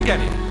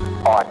Kenny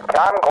on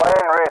John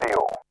Glenn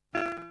Radio.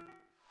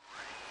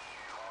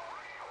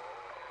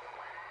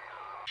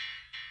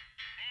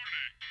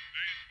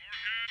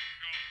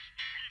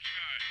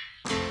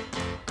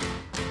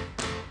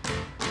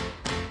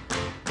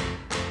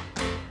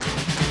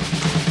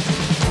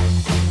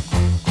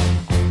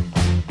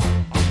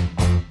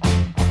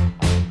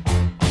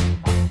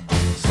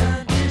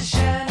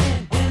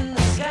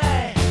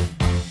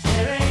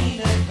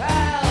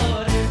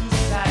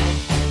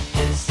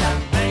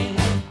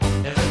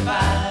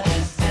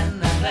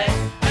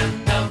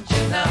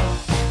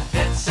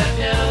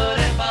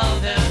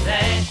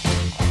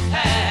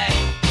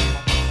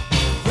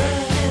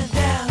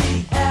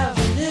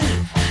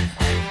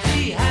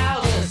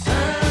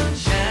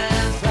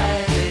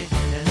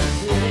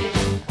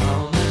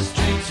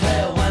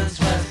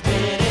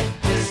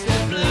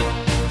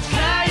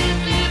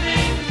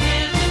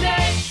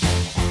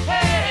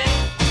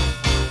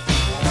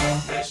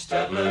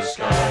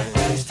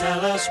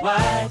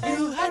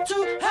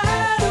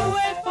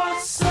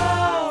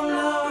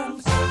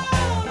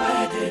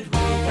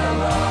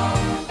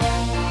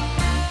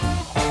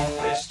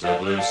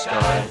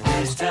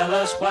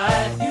 Comes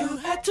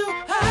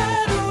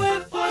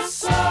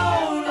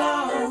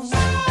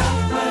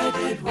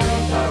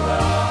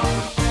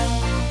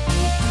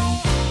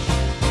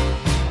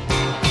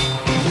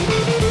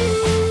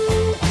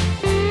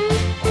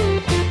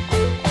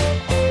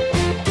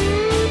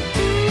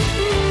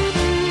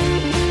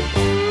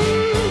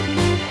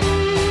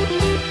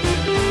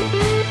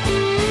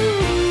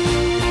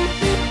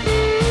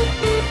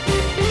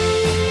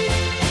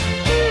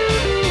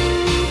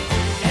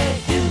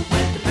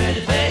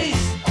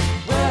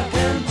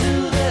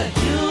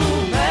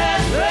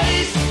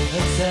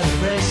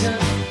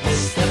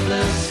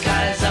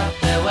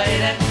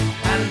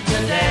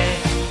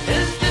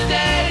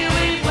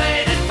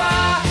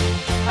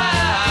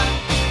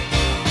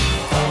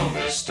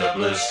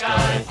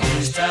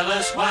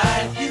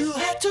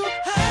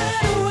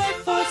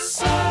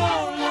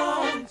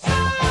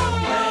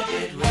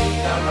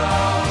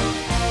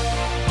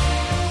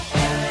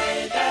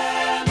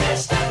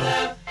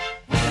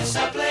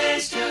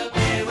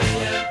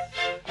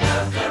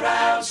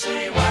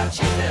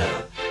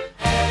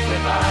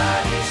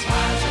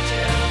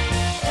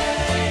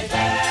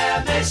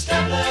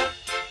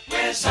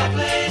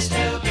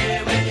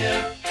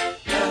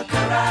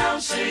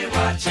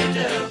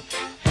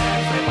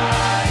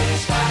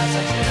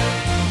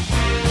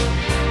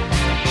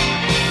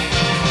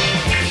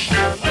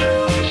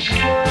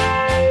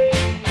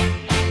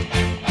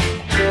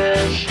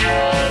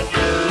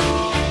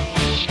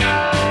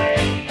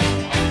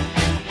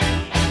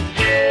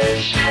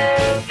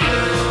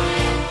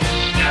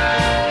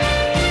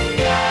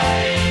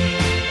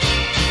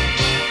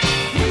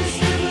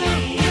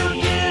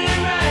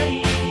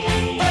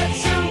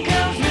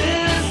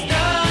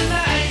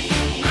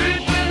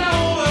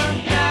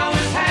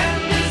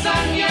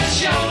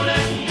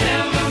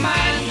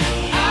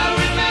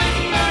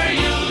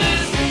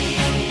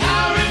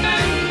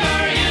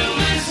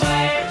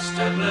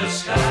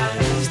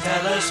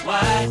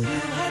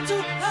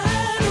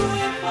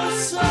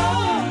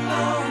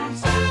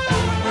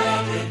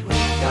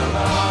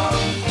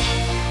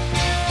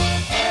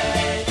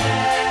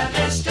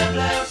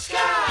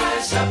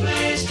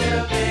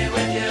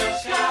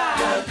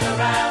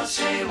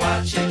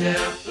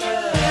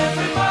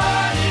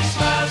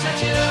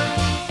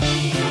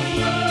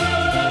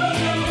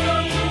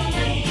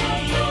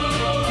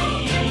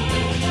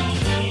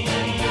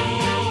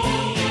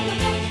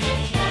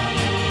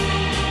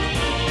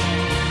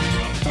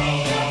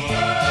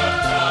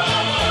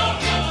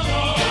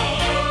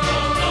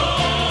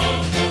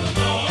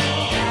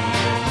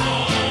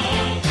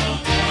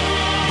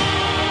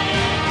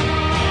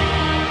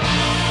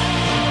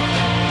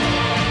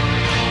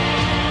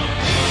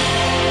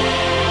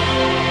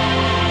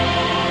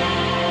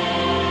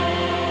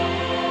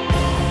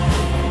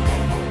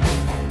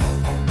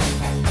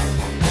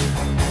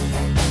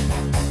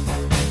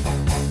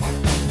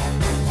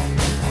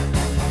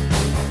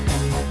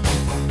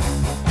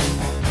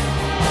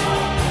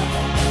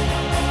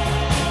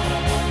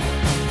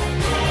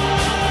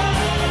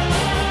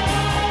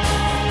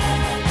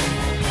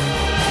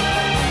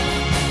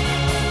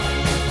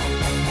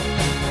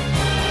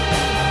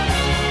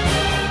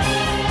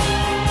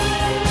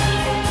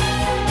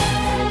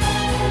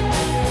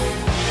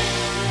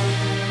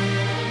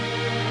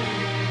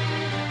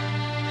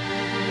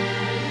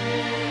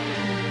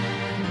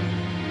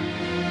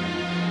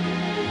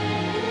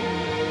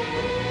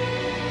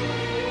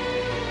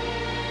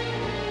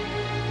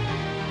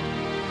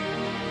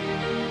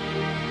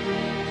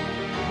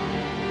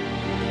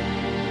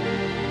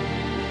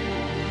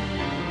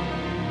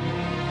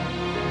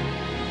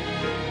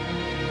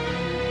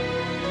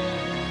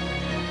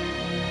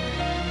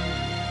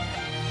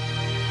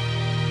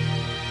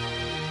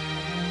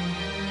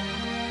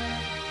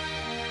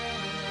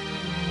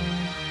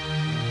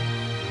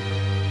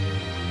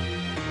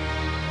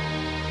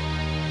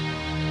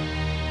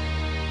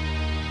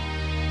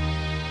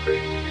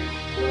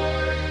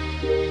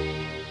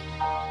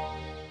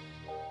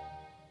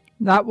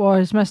That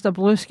was Mr.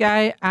 Blue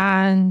Sky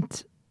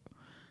and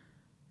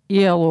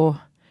ELO.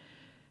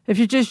 If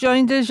you just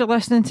joined us, you're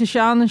listening to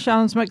Sharon and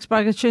Sharon's Mixed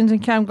Bag of Tunes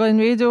and Cam Glen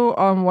Radio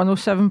on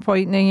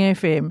 107.9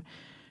 FM.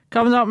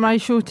 Coming up my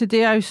show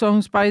today, I have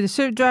songs by the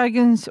Soup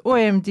Dragons,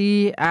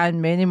 OMD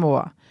and many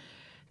more.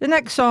 The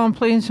next song I'm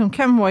playing is from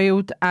Kim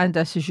Wilde and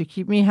this is You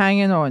Keep Me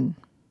Hanging On.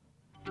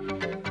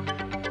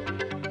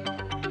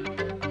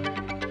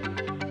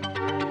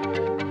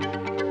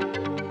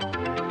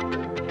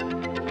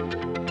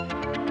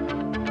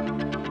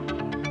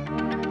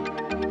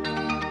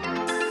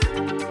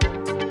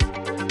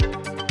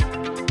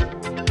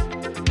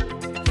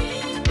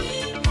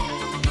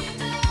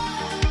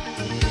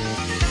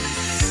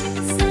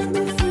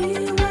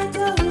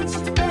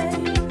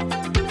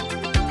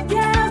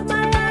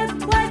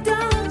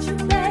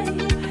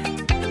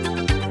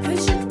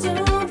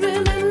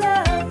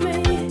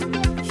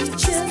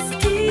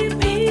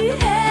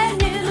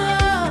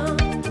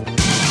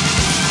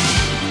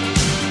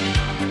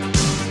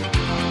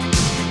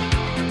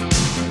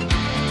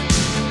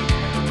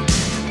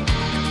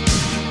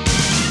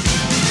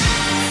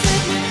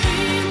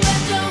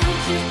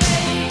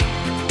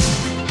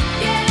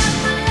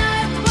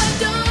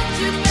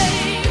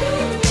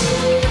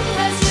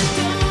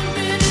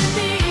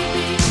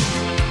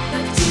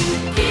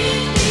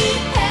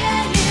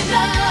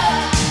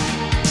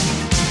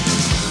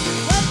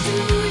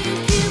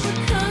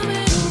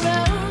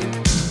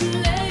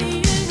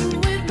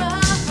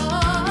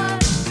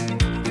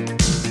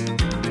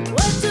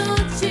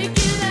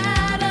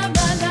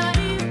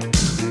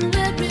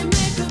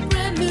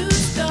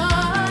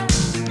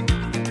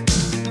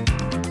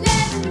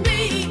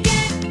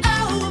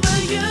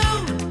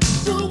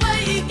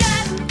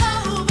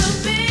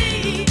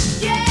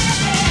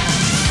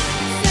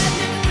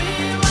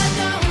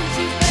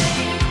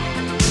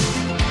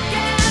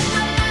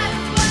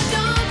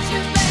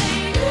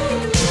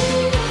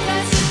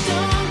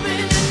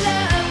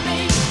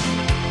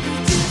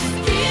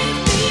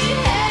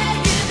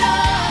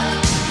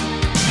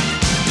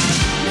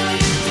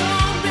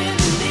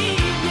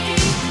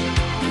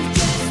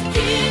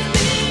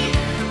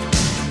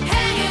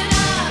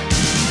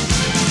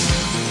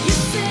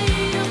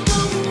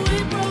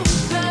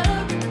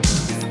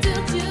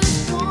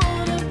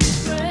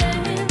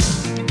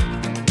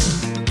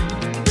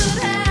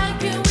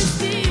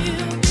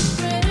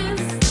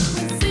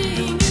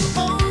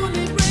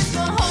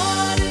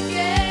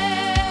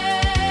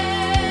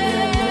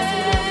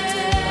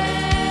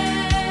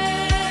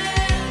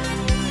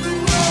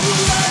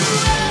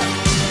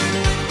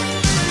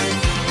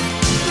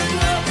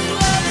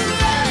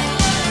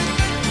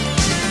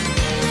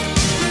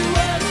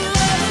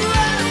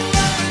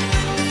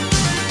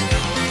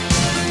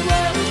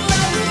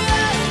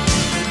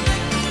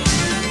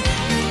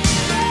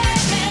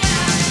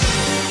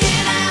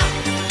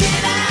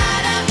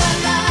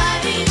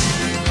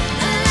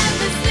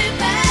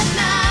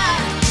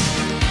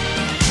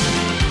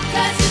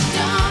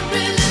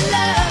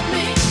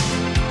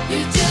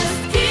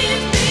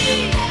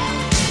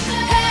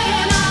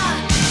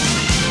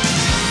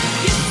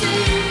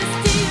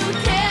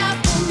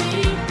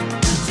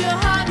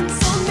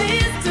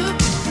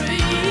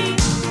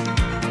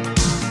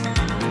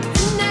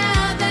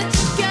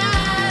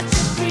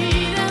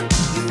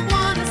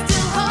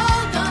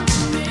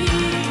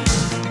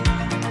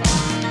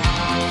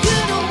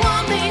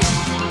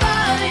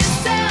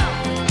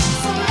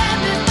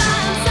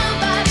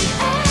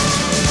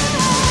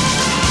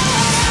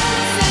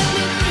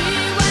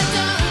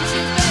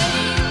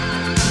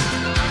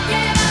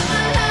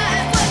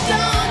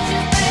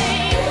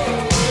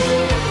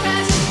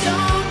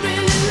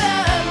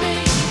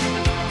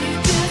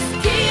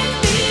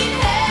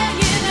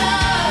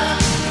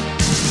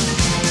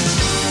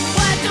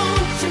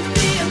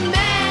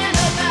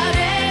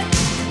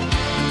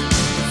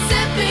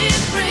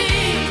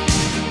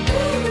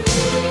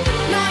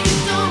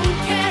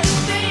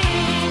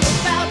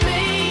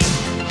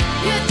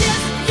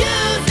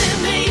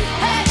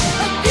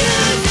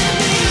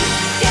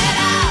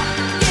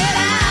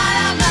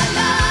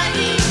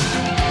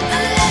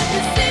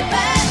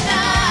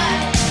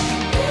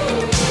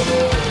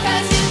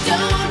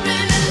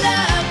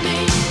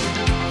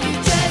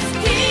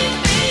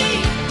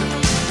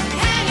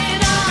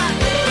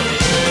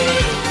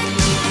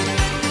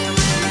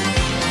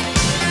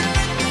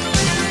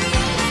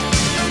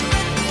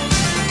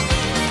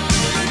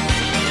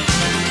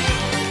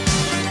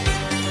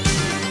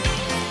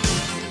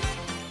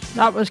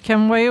 That was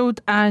Kim Wilde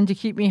and You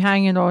Keep Me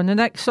Hanging On. The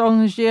next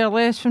song is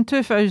JLS from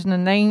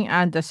 2009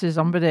 and this is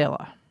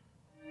Umbrella.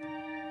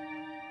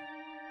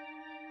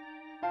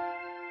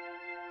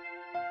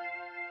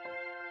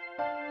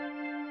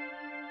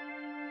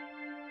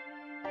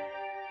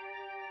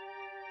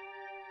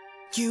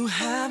 You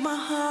have my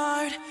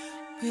heart,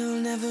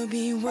 we'll never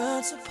be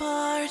worlds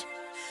apart.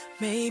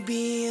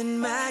 Maybe in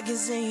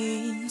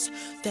magazines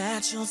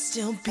that you'll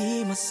still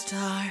be my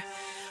star.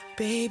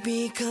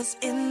 Baby, 'cause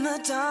in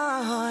the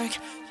dark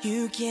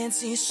you can't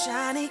see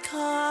shiny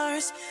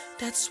cars.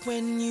 That's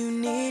when you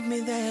need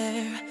me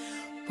there.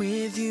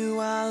 With you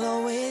I'll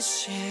always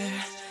share.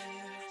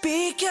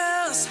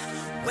 Because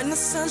when the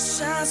sun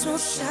shines, we'll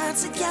shine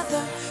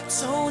together.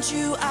 Told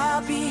you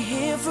I'll be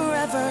here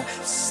forever.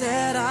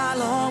 Said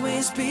I'll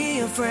always be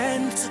a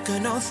friend. Took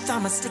an oath,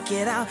 I'ma stick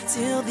it out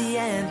till the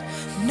end.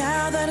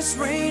 Now that it's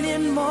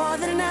raining more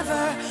than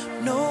ever,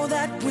 know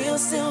that we'll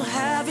still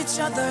have each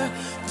other.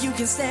 You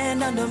can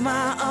stand under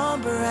my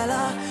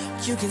umbrella.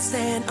 You can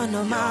stand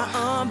under my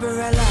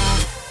umbrella.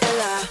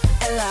 Ella,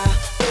 Ella,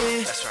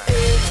 That's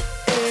right.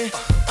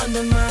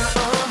 under my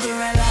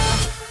umbrella.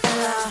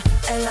 Ella,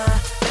 Ella,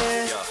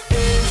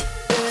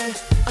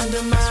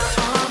 under my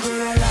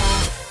umbrella.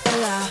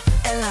 Ella,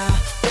 Ella,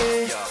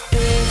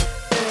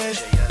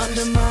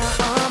 under my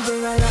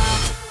umbrella.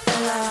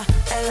 Ella,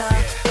 Ella,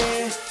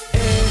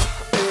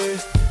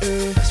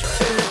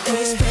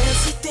 these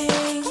fancy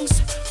things,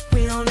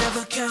 we don't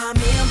ever come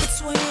in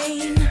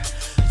between.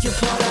 You're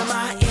part of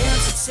my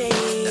entity,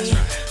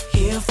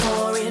 here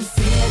for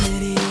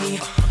infinity.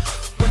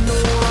 When the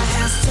war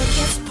has took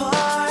its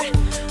part,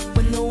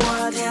 when the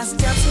world has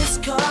dealt its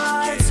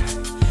cards,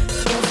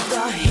 if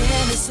the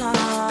hand is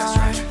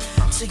hard,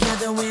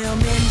 together we'll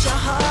mend your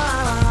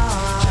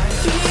heart.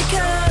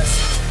 Because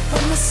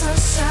when the sun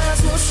shines,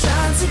 we'll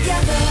shine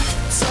together.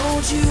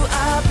 Told you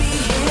I'll be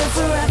here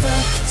forever.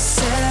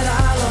 Said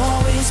I'll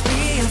always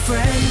be a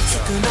friend.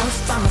 Took an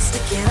oath, I'ma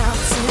stick it out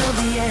till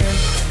the end.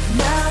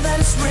 Now that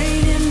it's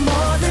raining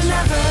more than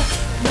ever,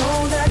 know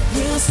that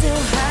we'll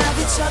still have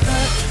each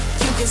other.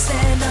 You can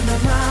stand under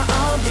my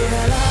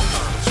umbrella.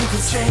 You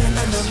can stand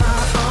under my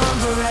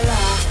umbrella.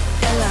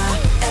 Ella,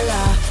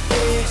 Ella,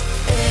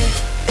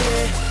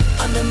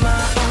 under my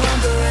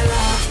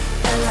umbrella.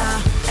 Ella,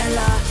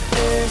 Ella,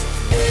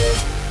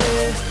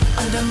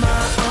 under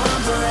my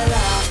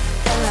umbrella.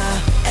 Ella,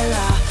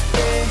 Ella,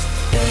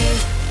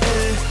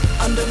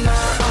 under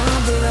my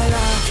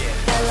umbrella.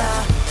 Ella,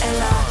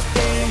 Ella,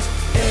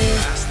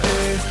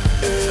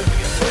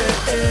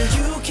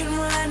 you can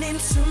run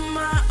into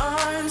my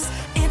arms.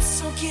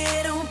 It's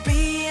okay, don't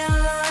be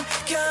alarmed.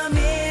 Come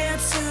here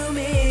to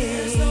me.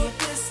 There's no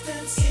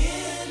distance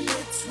in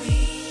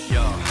between.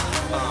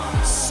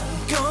 So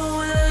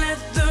go and let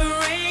the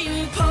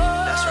rain pour.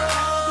 That's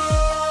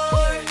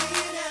right.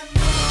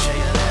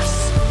 JLS.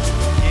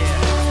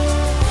 Yeah.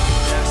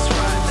 That's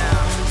right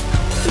now.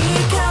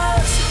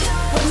 Because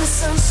when the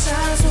sun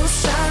shines, we'll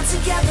shine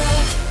together.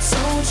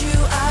 Told you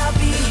I'll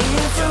be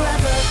here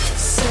forever.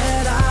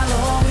 Said I'll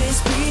always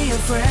be a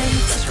friend.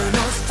 Took an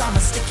oath, I'ma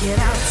stick it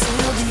out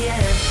till the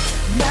end.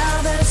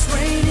 Now that it's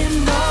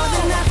raining more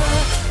than ever,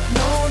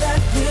 know that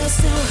we'll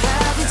still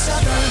have each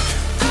other.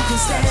 You can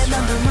stand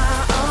under my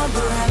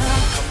umbrella.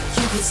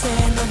 You can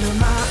stand under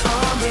my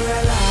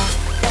umbrella.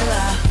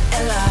 Ella,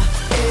 Ella,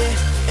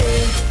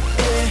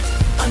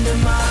 under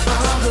my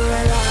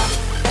umbrella.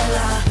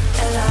 Ella,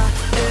 Ella,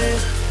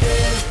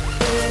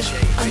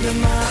 under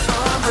my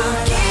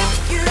umbrella.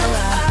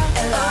 Ella,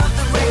 Ella,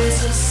 the rays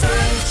of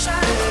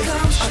sunshine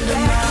comes under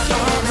my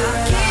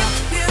umbrella.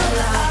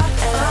 Ella,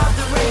 Ella,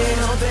 the rain,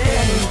 oh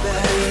baby.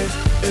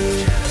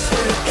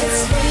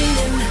 It's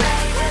raining,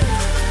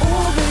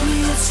 oh baby,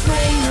 it's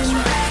raining,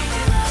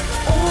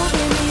 oh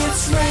baby,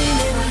 it's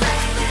raining.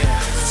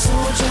 So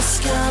just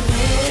come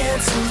here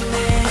to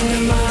me.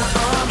 Under my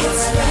umbrella.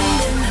 It's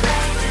raining,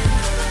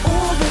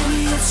 oh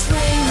baby, it's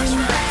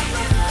raining,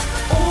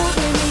 oh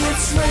baby,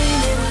 it's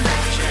raining.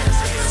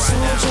 So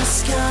just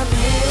come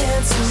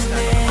here to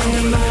me.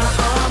 Under my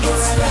umbrella.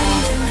 It's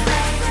raining,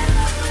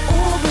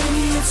 oh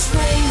baby, it's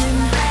raining,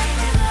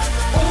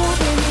 oh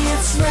baby,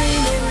 it's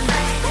raining.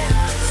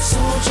 So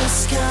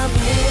just come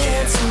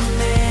here to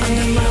me.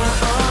 Under my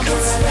umbrella.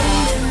 It's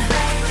raining,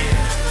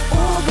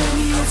 oh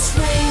baby, it's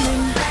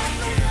raining,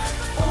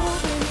 oh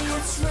baby,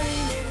 it's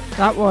raining.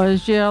 That was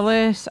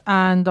JLS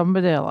and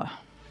Umbrella.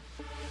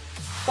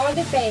 For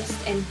the best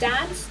in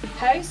dance,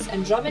 house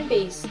and drum and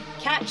bass,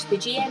 catch the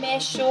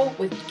GMS show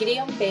with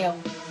Graham Bell.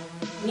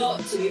 Not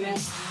to be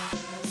missed.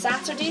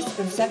 Saturdays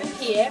from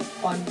 7pm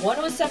on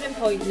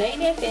 107.9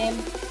 FM,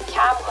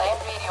 Cam Glen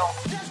Radio.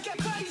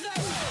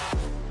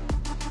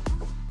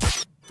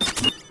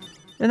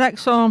 The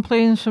next song I'm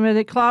playing is from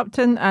Eric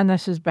Clapton, and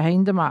this is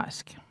Behind the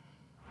Mask.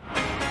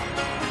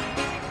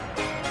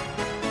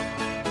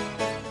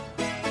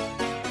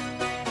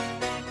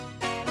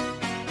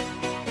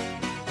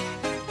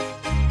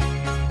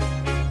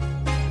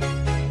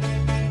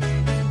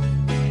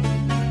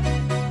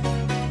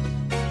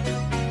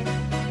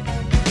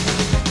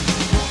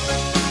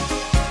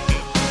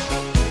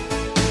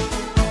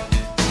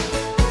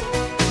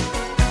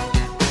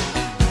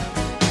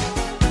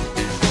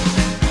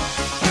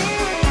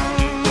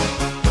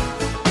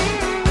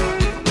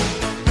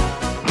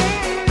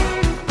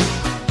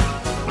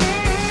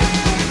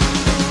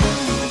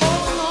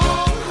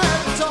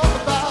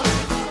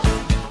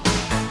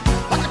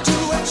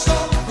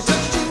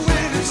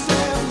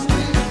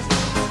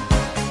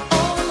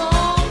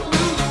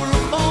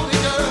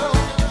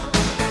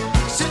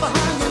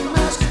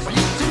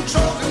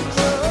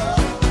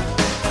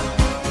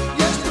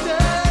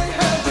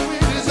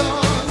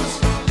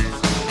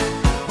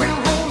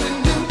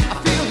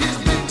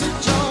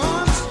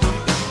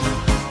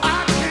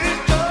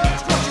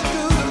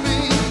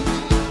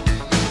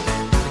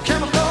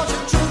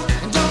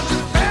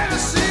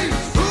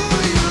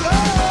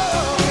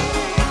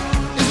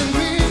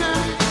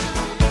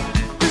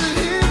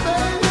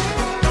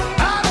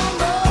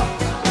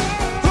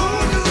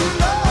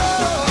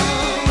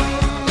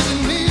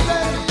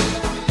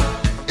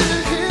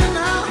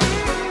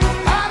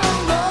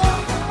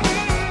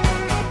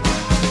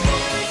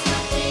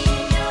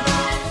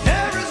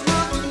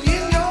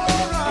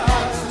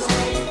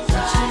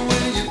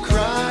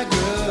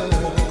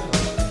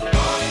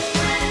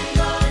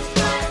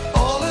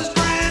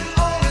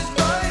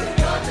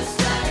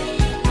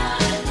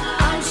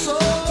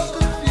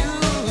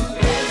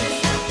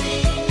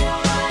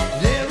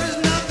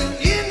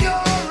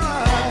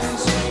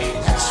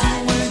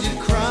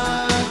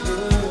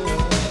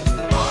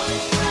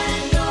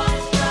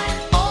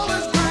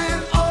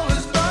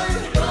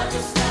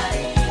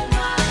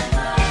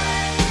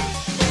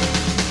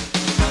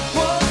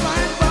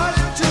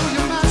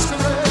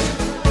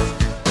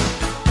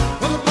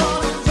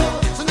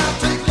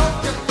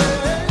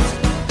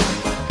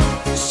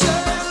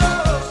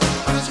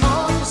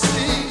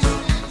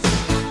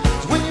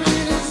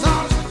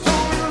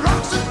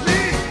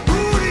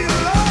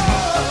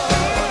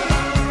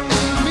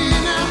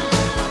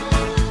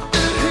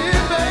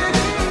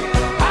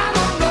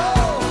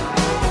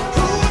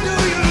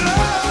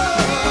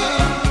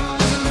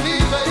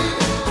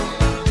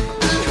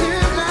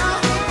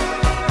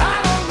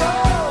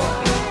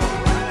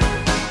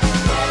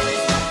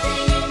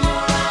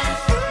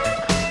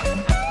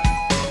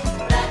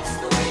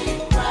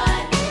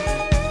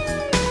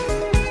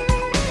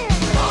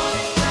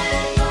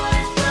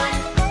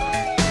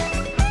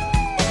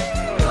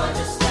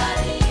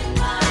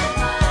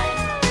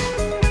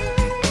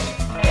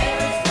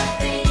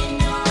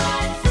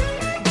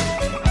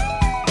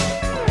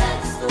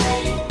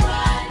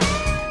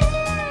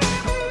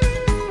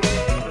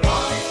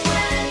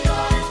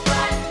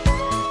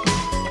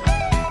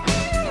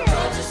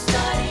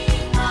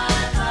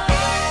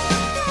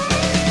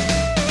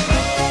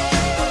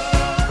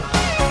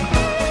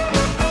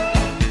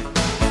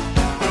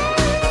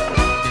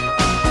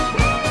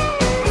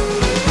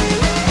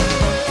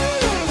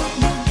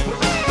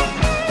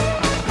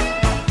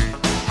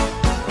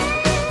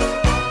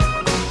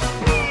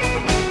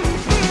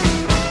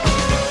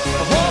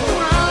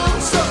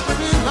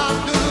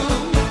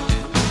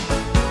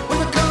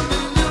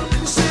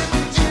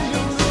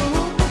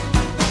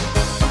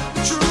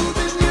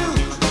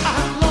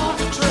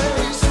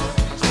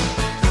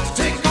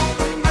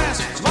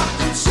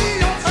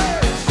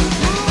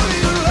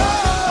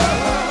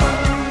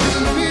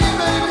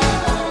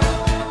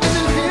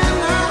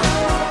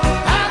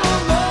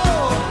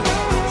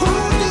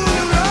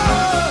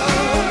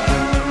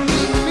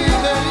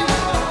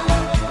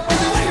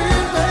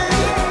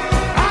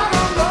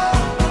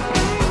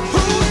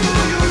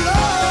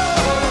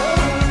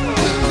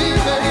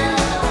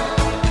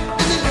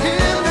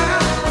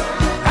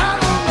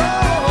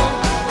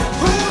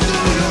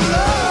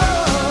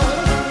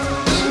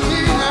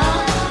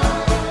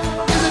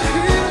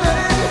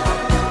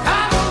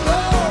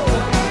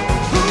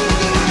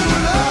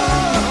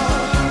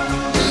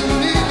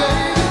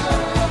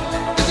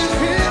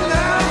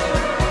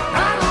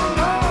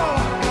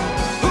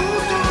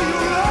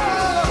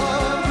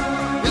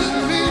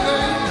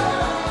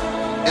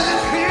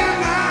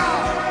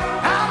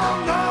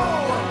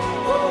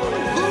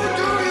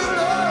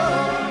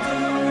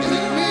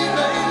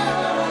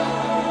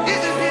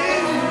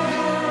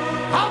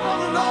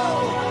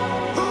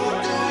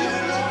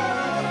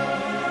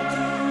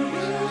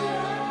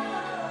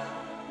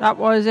 That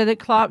was Eric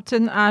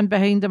Clapton and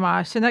Behind the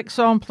Mask. The next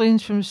song playing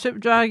from Super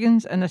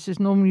Dragons, and this is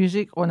No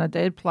Music on a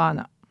Dead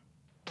Planet.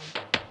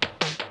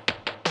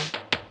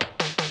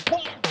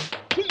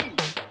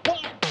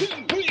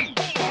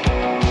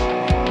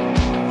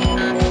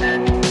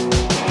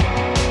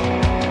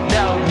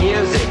 No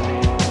music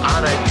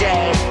on a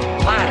dead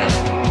planet.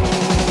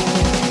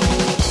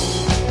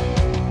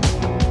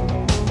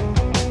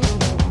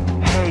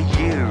 Hey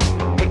you,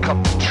 pick up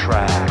the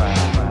track.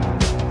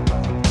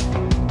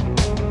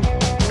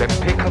 Then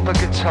pick up a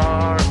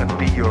guitar and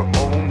be your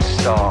own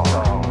star.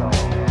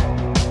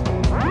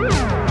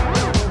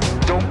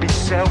 Don't be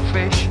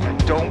selfish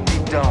and don't be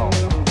dumb.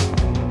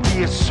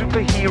 Be a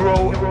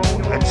superhero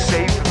and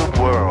save the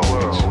world.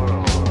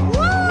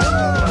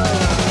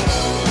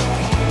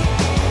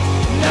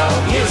 No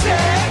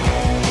music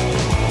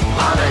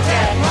on a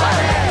dead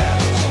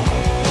planet.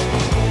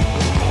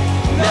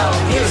 No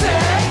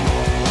music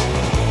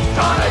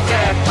on a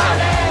dead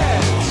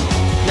planet.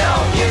 No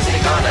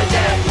music on a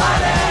dead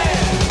planet.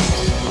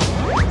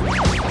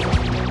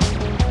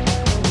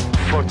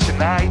 For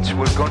tonight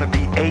we're gonna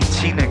be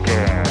 18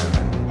 again.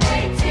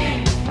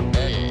 18.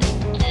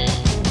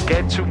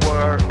 Get to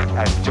work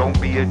and don't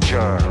be a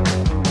jerk.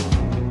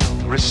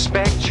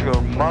 Respect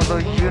your mother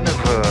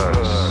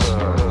universe.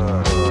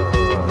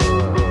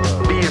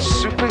 Be a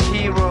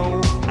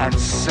superhero and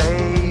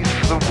save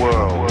the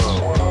world.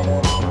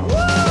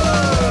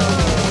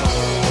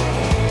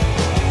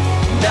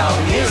 No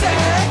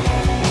music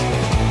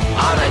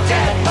on a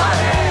dead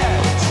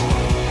planet.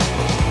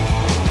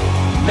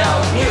 No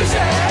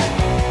music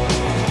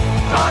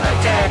on a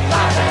dead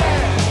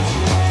planet.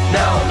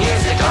 No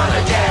music on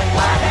a dead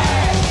planet. No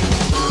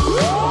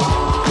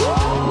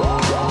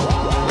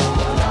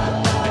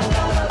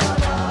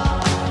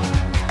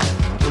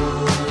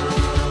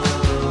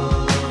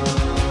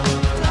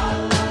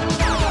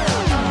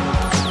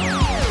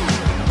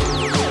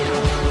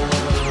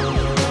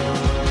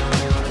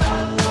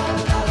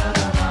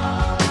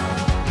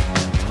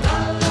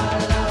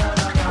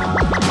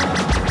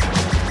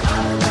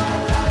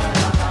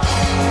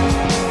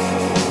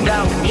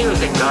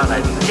music on a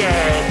dead planet.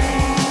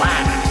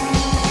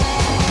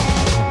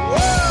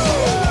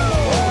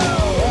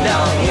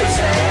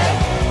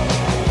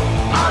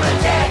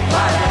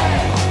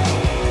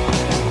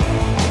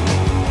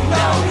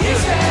 No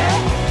music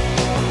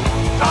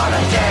on a dead planet. No music on a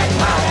dead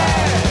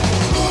planet.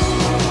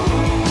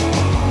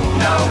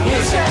 No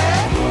music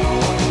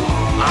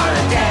on a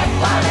dead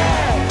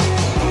planet.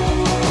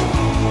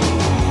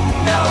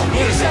 No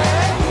music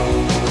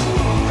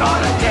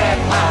on a dead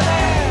planet.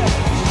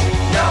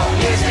 No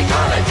music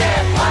on a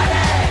dead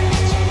planet.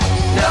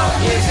 No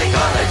music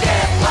on a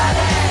dead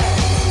planet.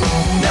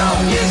 No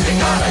music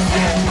on a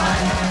dead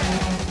planet.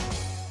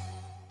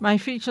 My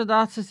featured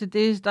artist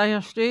today is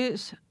Dire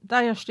Straits.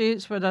 Dire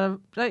Straits were a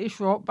British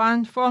rock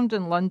band formed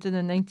in London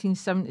in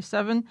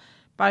 1977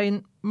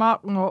 by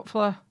Mark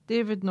Knopfler,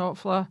 David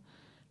Knopfler,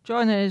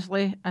 John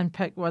Esley and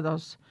Pick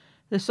Withers.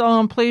 The song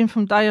I'm playing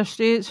from Dire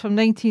Straits from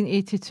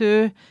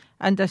 1982,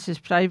 and this is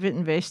Private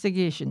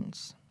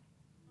Investigations.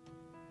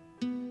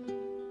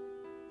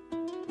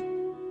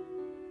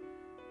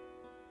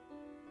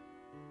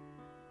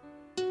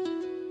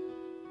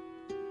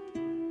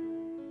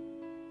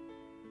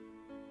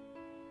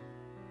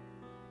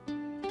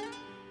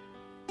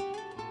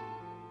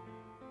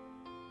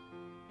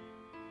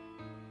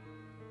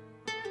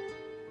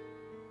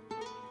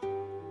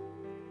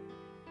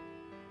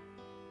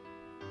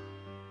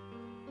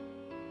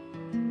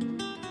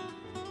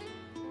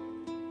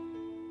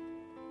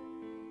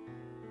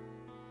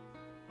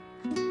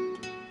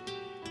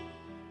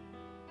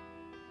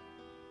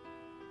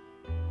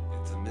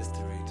 It's a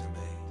mystery to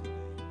me.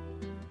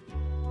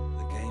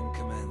 The game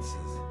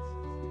commences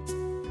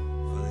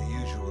for the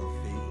usual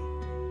fee,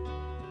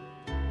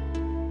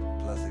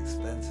 plus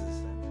expenses,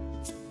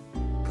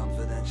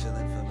 confidential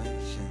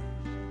information.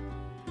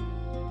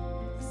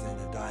 It's in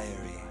a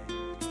diary.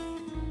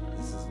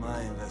 This is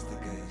my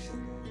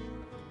investigation.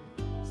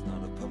 It's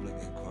not a public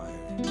inquiry.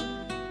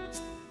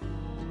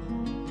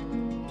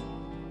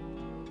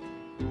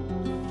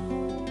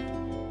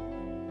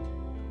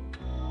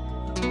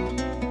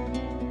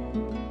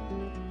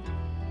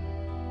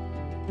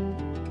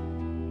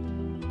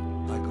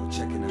 I go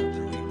checking out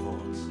the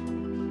reports,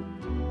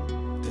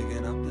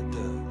 digging up the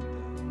dirt.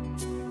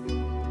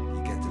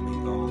 You get to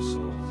meet all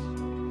sorts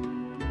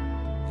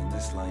in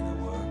this line of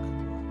work.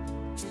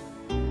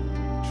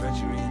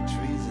 Treachery and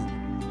treason,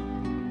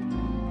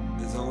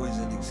 there's always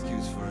an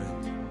excuse for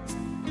it.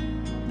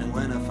 And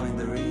when I find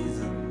the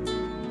reason,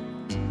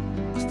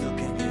 I still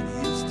can't get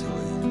used to it.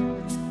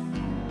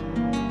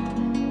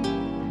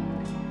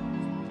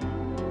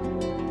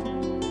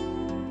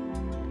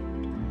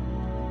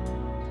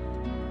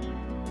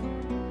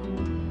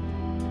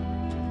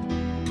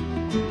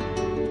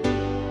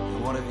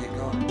 And what have you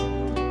got? At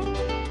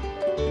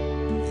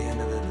the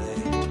end of the day,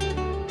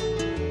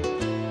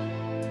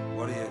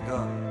 what do you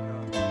got?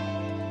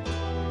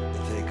 The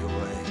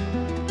takeaway.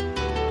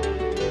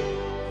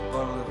 A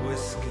bottle of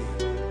whiskey,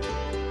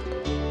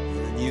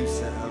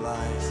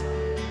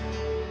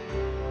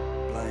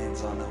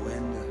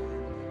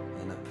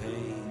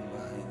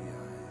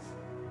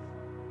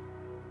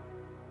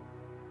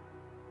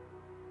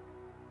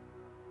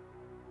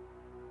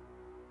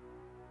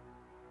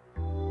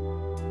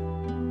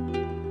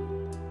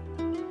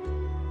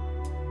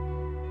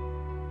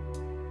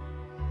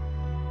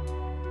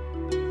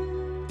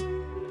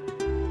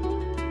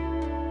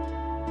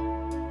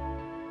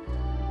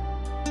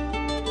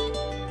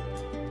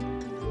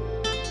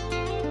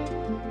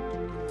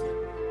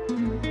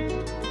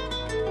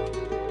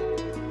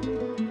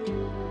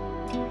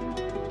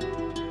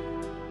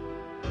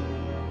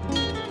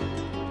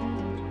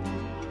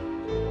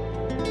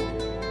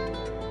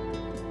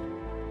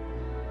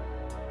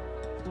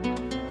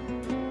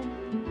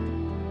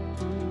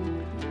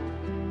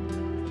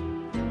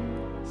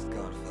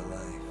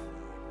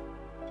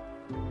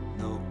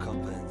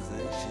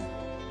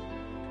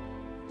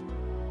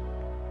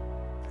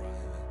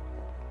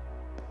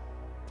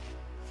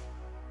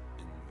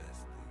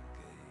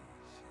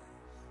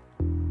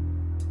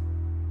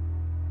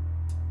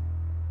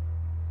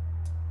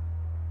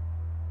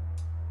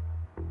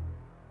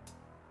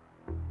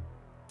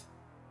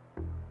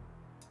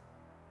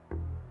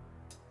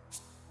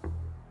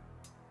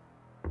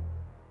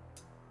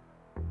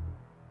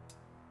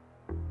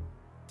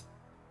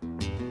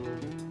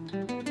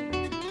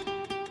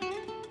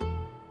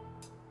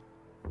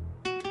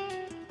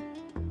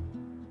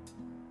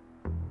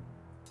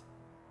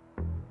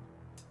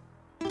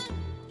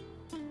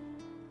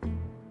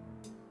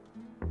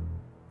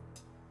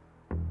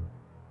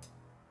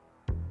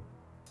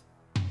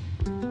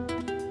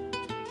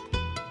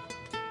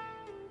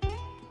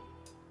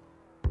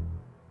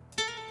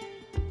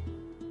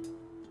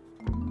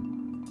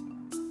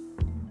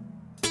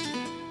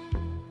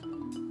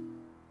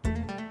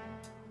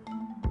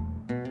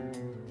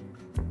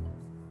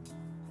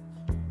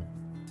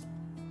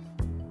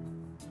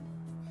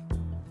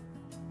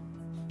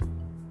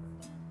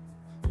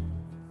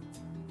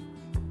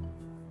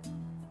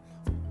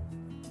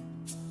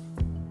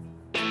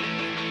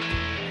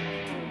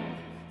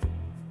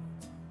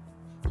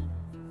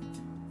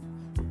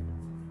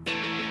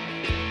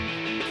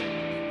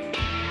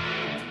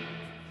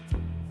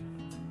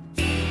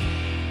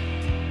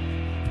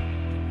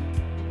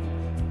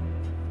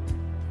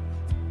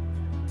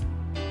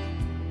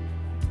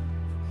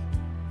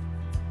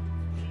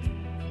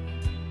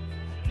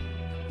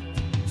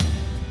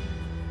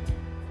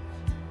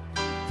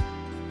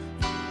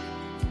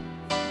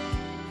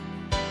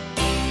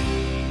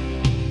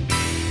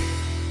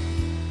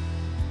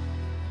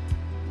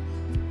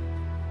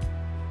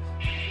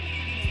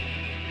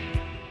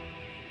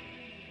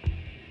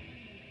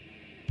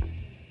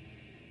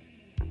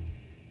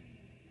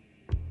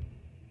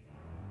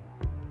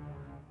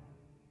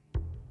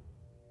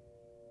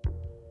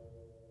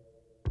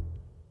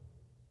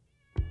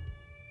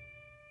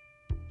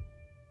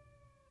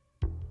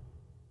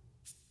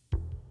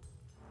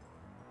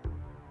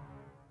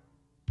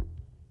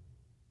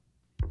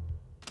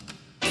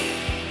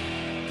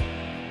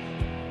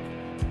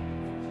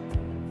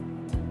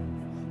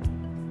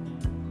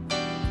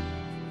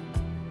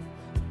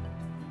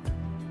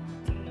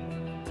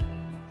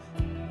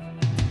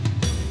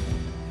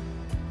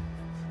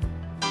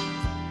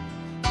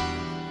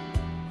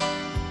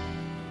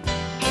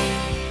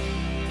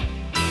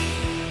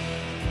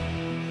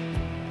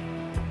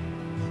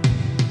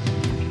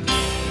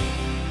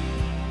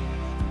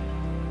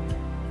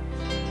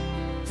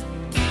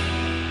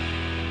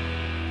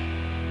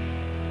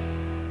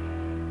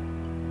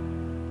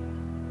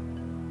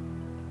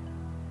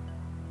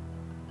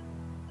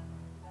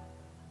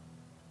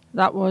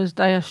 That was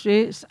Dire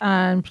Straits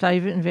and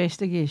Private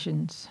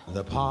Investigations.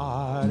 The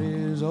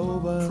party's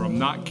over. From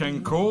Nat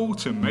King Cole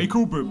to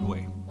Michael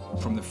Bublé.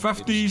 From the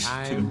 50s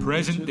to the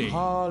present day.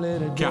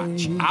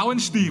 Catch Alan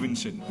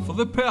Stevenson for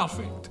the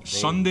perfect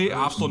Sunday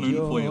afternoon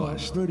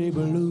playlist.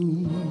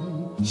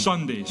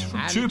 Sundays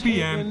from 2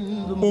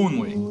 p.m.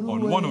 only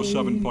on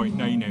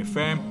 107.9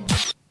 FM.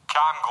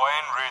 Cam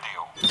Glen Radio.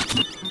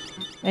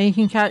 And you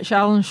can catch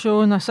Alan's show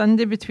on a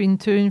Sunday between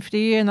 2 and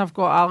 3, and I've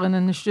got Alan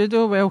in the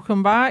studio.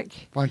 Welcome back.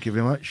 Thank you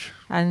very much.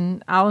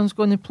 And Alan's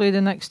going to play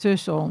the next two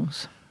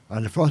songs.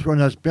 And the first one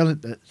is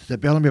the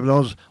Bellamy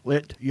Brothers,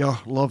 Let Your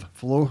Love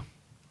Flow.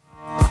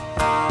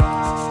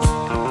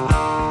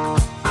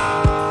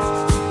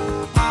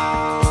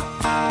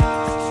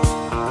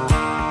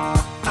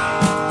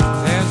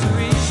 There's a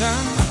reason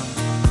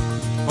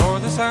for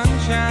the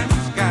sunshine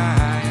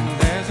sky,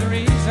 and there's a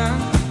reason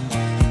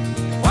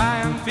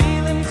why I'm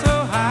feeling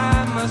so high.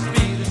 Must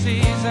be the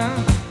season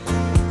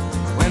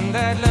when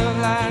that love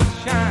light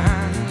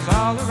shines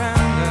all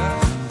around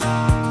us.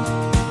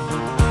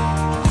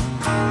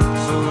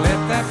 So let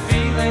that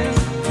feeling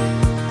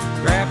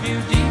grab you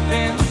deep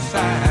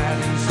inside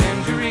and send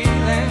you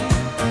reeling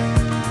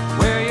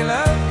where your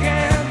love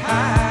can't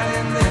hide,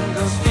 and then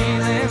go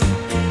stealing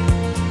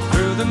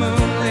through the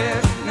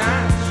moonlit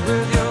nights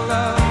with your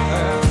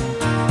lover.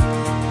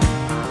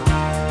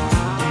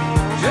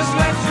 Just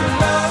let your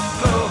love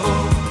flow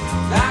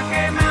like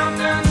a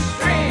mountain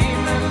stream,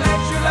 and let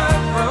your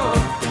love grow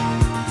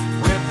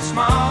with the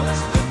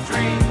smallest of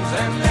dreams,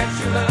 and let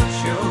your love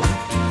show,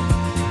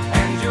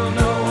 and you'll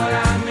know what I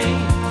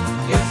mean.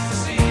 It's the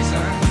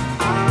season.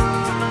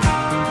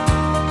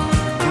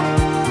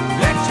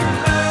 Let your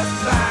love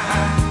fly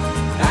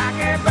like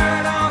a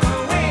bird on the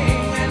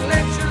wing, and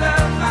let your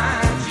love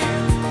find you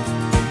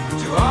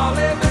to all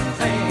living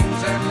things,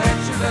 and let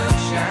your love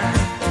shine,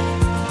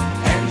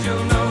 and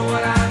you'll know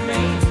what I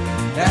mean.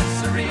 That's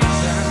the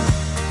reason.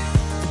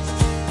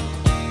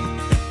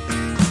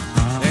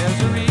 There's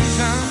a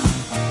reason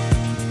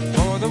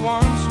for the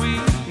warm,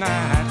 sweet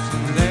nights,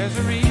 and there's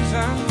a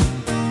reason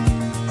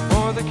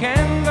for the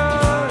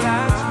candle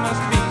lights.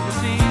 Must be the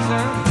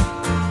season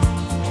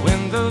when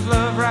those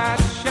love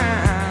lights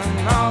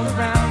shine all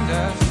around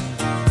us.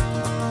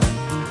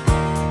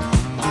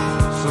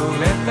 So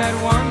let that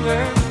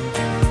wonder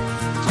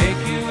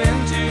take you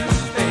into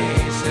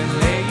space and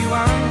lay you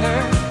under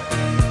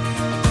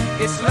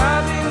its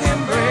loving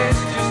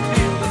embrace. Just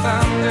feel the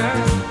thunder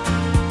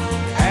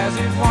as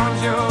it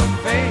warms your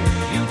face.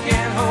 You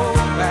can't hold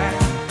back.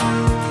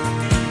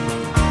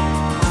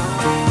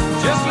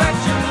 Just let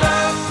your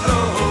love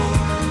flow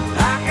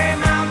like a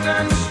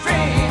mountain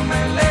stream,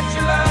 and let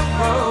your love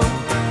grow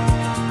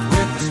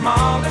with the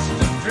smallest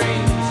of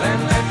dreams, and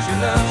let your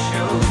love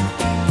show,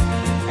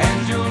 and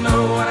you'll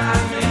know what I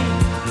mean.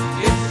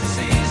 It's the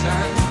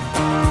season.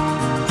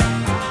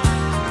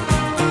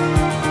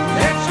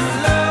 Let your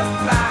love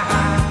fly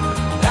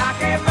like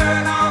a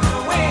bird on the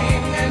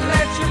wing, and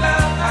let your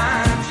love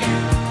find you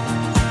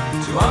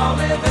to all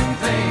living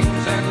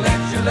things, and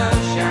let your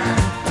love shine,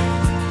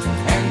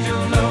 and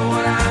you'll know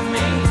what I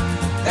mean.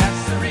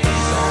 That's the reason.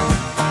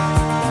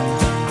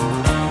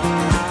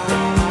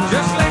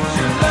 Just let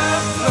your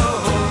love flow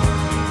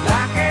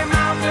like a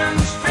mountain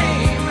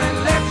stream, and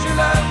let your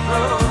love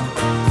grow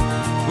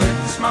with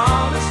the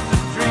smallest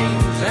of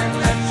dreams, and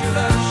let your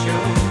love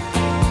show,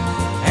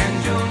 and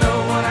you'll know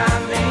what I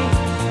mean.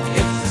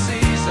 It's the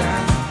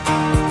season.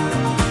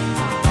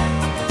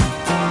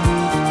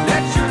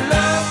 Let your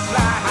love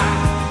fly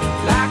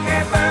like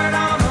a bird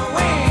on the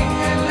wing,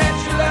 and let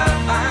your love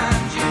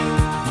find you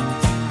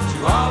to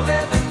all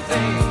living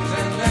things,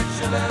 and let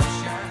your love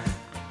shine.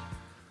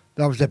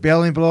 That was the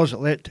Bellamy Brothers,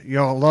 Let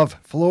Your Love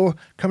Flow.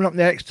 Coming up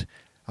next,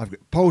 I've got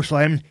Paul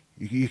Simon,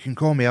 you can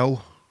call me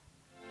Al.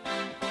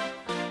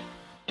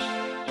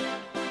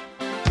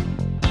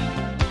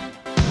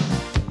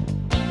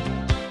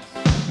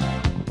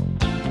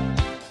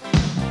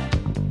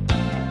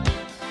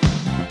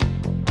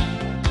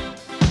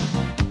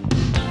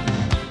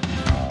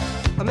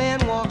 A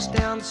man walks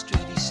down the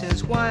street, he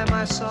says, why am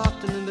I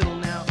soft in the middle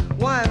now?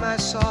 Why am I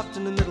soft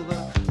in the middle?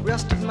 The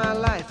rest of my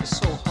life is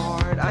so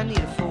hard. I need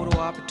a photo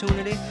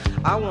opportunity.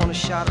 I want a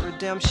shot at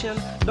redemption.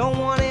 Don't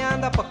want to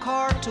end up a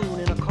cartoon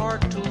in a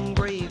cartoon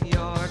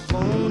graveyard.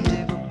 Bone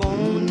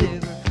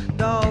digger,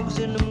 dogs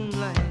in the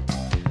moonlight.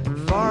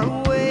 Far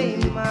away,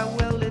 my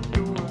well-lit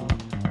door.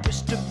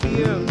 Mr.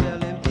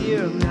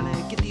 Beer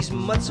Melly, get these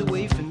mutts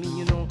away from me,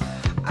 you know.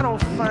 I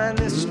don't find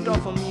this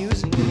stuff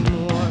amusing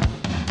anymore.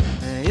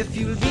 If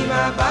you'll be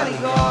my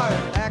bodyguard,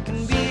 I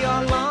can be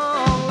your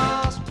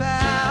long-lost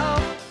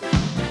pal.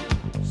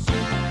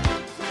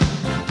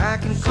 I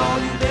can call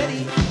you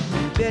Betty,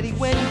 Betty,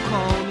 when you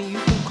call me, you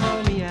can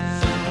call me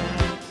out.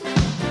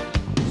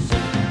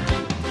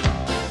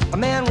 A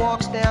man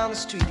walks down the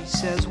street, he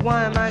says,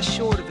 why am I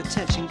short of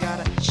attention?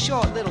 Got a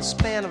short little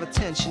span of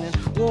attention, and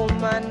whoa,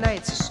 my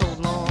nights are so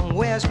long.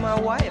 Where's my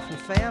wife and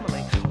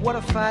family? What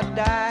if I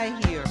die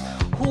here?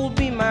 Who'll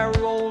be my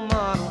role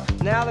model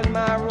now that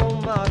my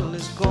role model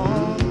is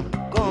gone?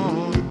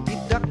 He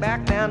ducked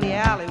back down the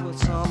alley with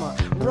some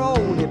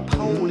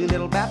roly-poly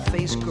little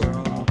bat-faced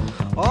girl.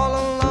 All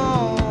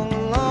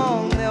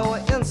along, there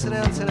were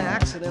incidents and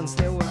accidents,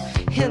 there were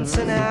hints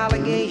and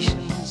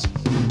allegations.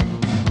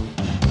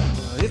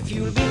 If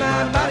you'll be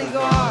my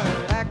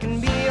bodyguard, I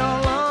can be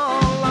your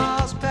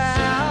long-lost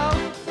pal.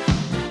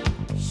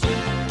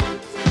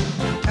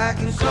 I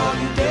can call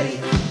you Daddy,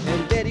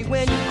 and Daddy,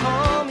 when you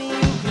call me,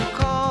 you can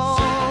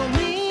call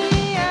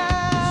me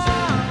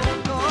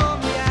out, call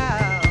me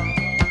out.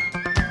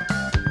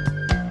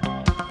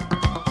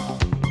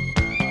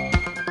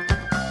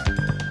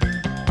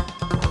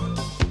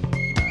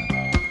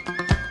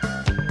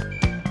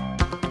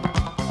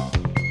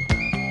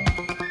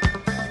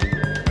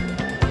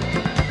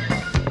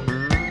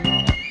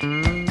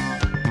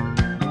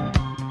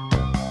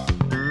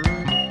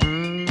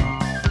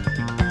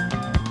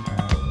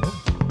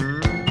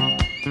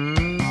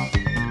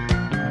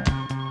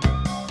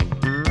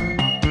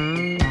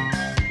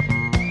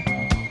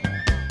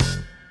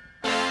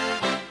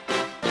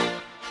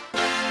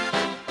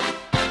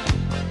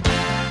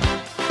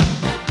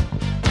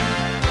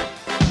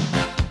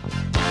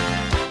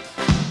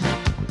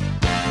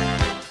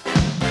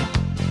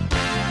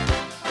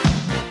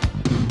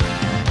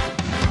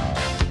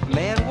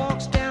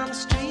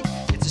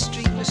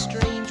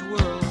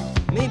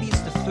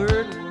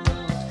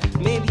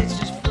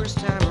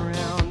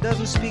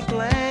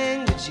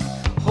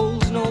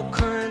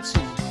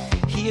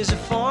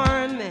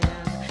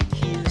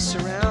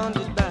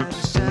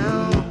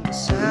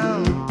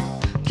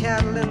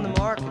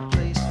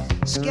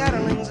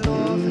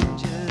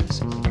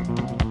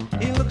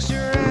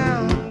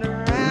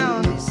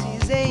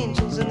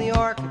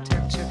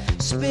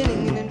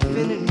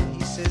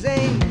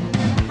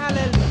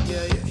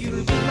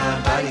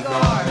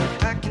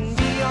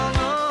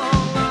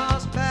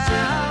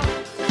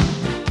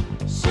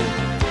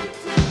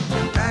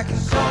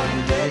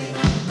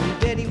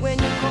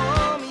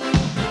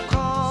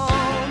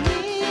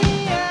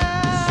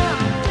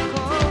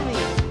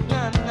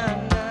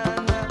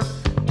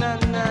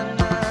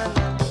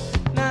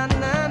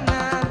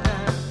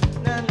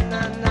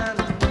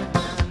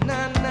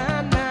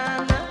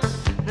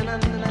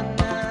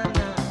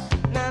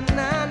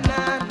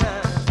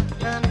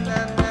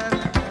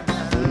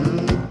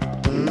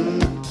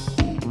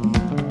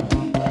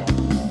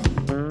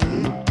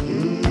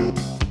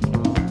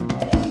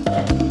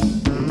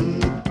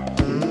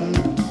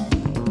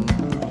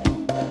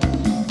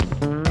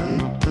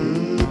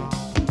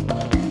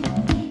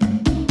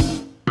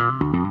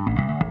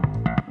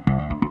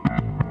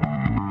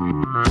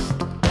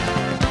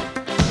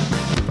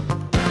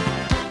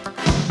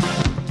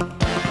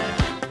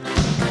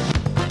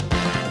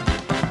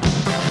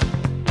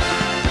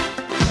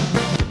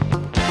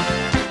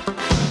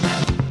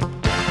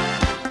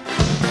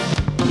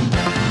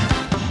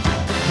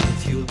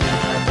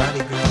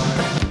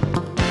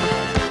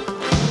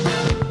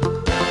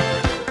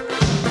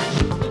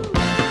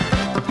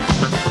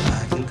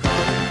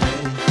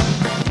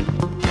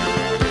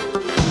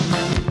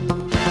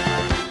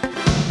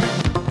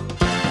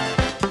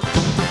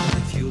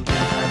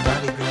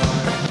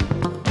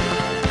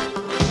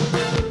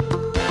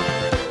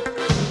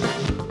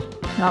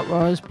 That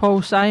was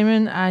Paul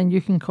Simon and You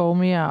Can Call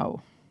Me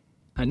Out.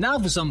 And now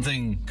for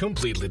something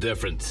completely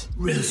different.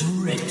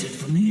 Resurrected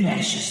from the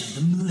ashes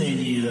of the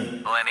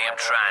millennium. Millennium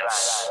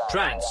Trance.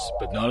 Trance,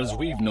 but not as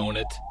we've known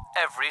it.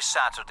 Every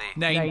Saturday,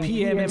 9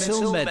 p.m.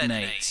 until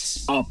midnight.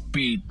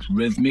 Upbeat,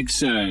 rhythmic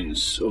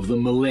sounds of the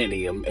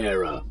millennium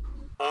era.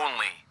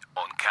 Only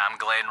on Cam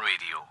Glen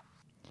Radio.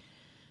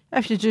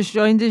 If you just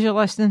joined us, you're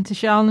listening to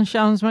Sharon and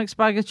Sharon's Mixed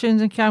Bag of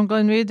Tunes on Cam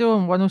Glen Radio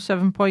on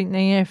 107.9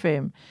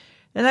 FM.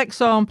 The next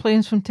song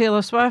playing from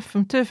Taylor Swift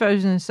from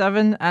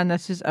 2007, and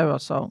this is Our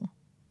Song.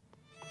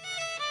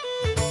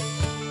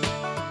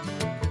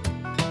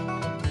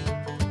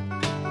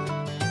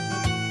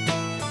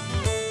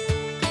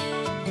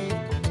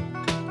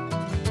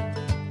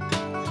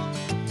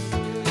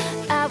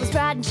 I was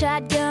riding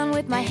shotgun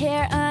with my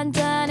hair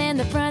undone in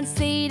the front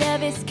seat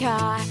of his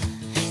car.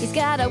 He's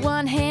got a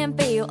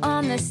one-hand feel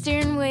on the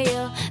steering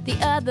wheel, the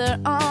other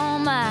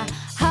on my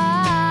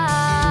heart.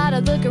 I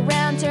look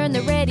around, turn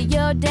the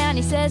radio down.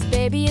 He says,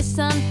 baby, is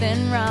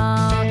something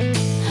wrong?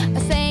 I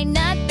say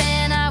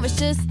nothing, I was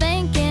just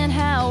thinking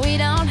how we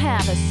don't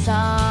have a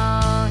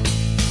song.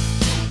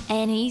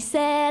 And he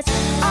says,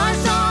 our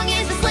song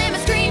is the slam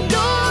and scream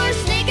door,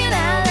 sneaking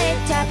out late,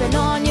 tapping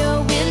on your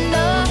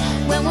window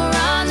when we're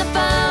on the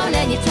phone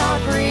and you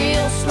talk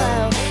real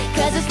slow,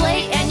 'cause it's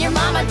late and your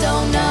mama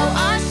don't know.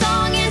 Our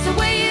song is the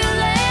way you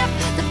laugh,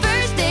 the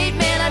first date,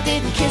 man, I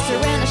didn't kiss her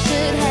and I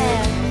should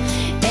have.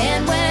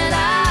 And when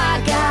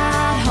I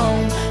got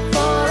home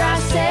for I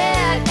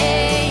said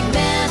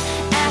amen,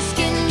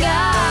 asking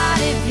God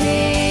if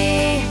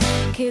he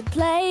could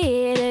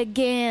play it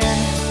again.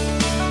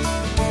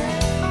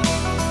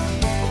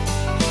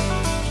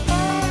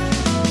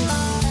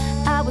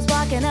 I was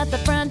walking up the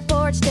front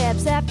porch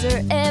steps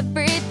after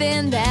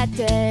everything that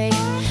day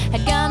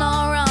had gone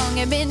all wrong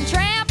and been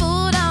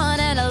trampled on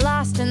and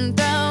lost and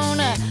thrown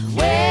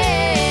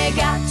away.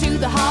 Got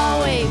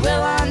hallway.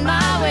 Well, on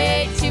my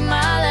way to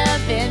my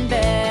love in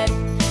bed,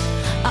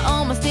 I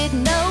almost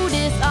didn't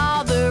notice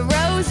all the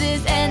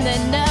roses and the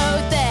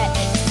note that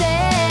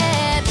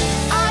said,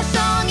 our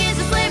song is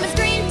a slamming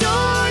screen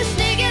door,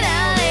 sneaking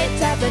out late,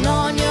 tapping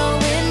on your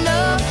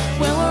window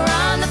when we're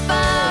on the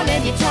phone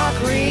and you talk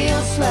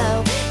real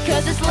slow,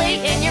 'cause it's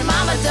late and your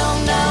mama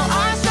don't know.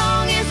 Our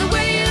song is the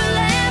way you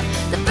laugh.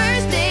 The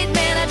first date,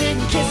 man, I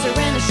didn't kiss her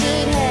and I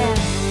should have.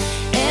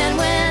 And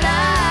when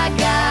I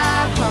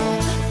got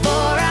home,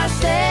 for I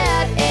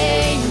said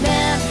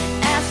amen,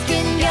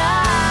 asking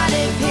God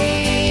if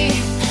he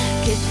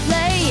could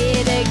play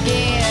it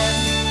again.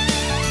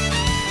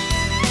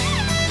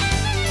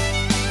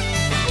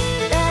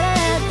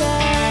 Da-da-da-da.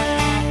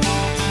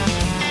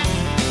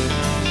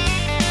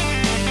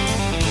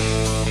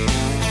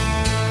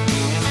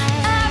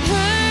 I've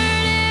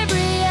heard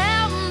every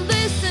album,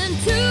 listened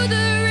to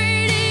the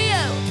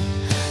radio,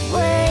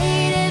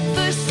 waited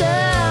for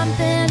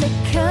something to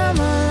come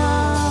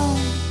along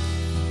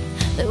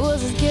that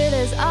was as good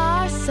as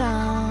our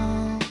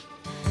song.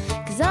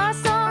 'Cause our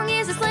song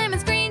is a slamming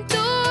screen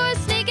door,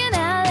 sneaking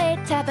out late,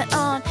 tapping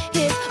on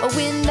his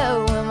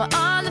window when we're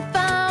on the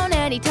phone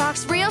and he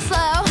talks real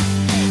slow,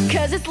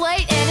 'cause it's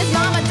late and his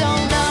mama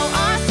don't know.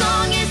 Our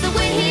song is the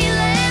way he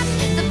laughs.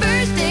 The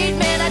first date,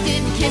 man, I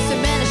didn't kiss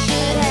him and I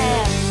should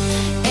have.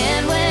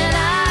 And when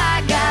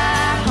I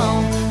got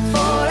home,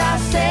 for I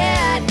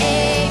said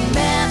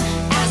amen,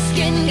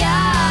 asking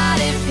God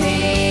if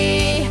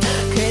he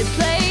could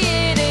play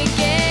it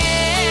again.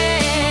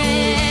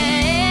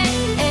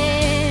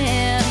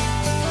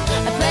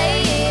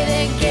 Play it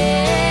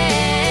again.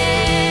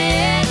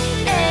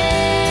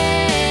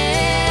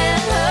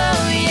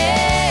 Oh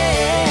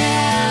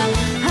yeah.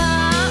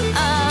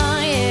 Oh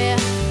yeah.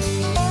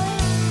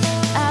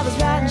 I was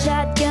riding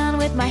shotgun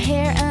with my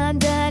hair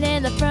undone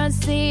in the front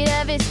seat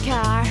of his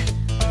car.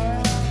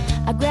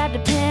 I grabbed a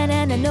pen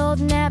and an old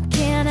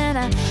napkin and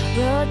I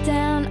wrote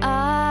down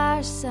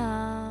our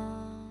song.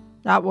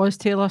 That was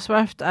Taylor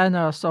Swift and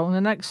our song.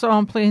 The next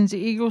song, Planes the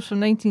Eagles from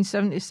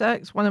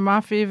 1976, one of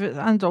my favourites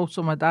and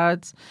also my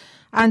dad's.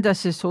 And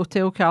this is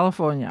Hotel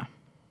California.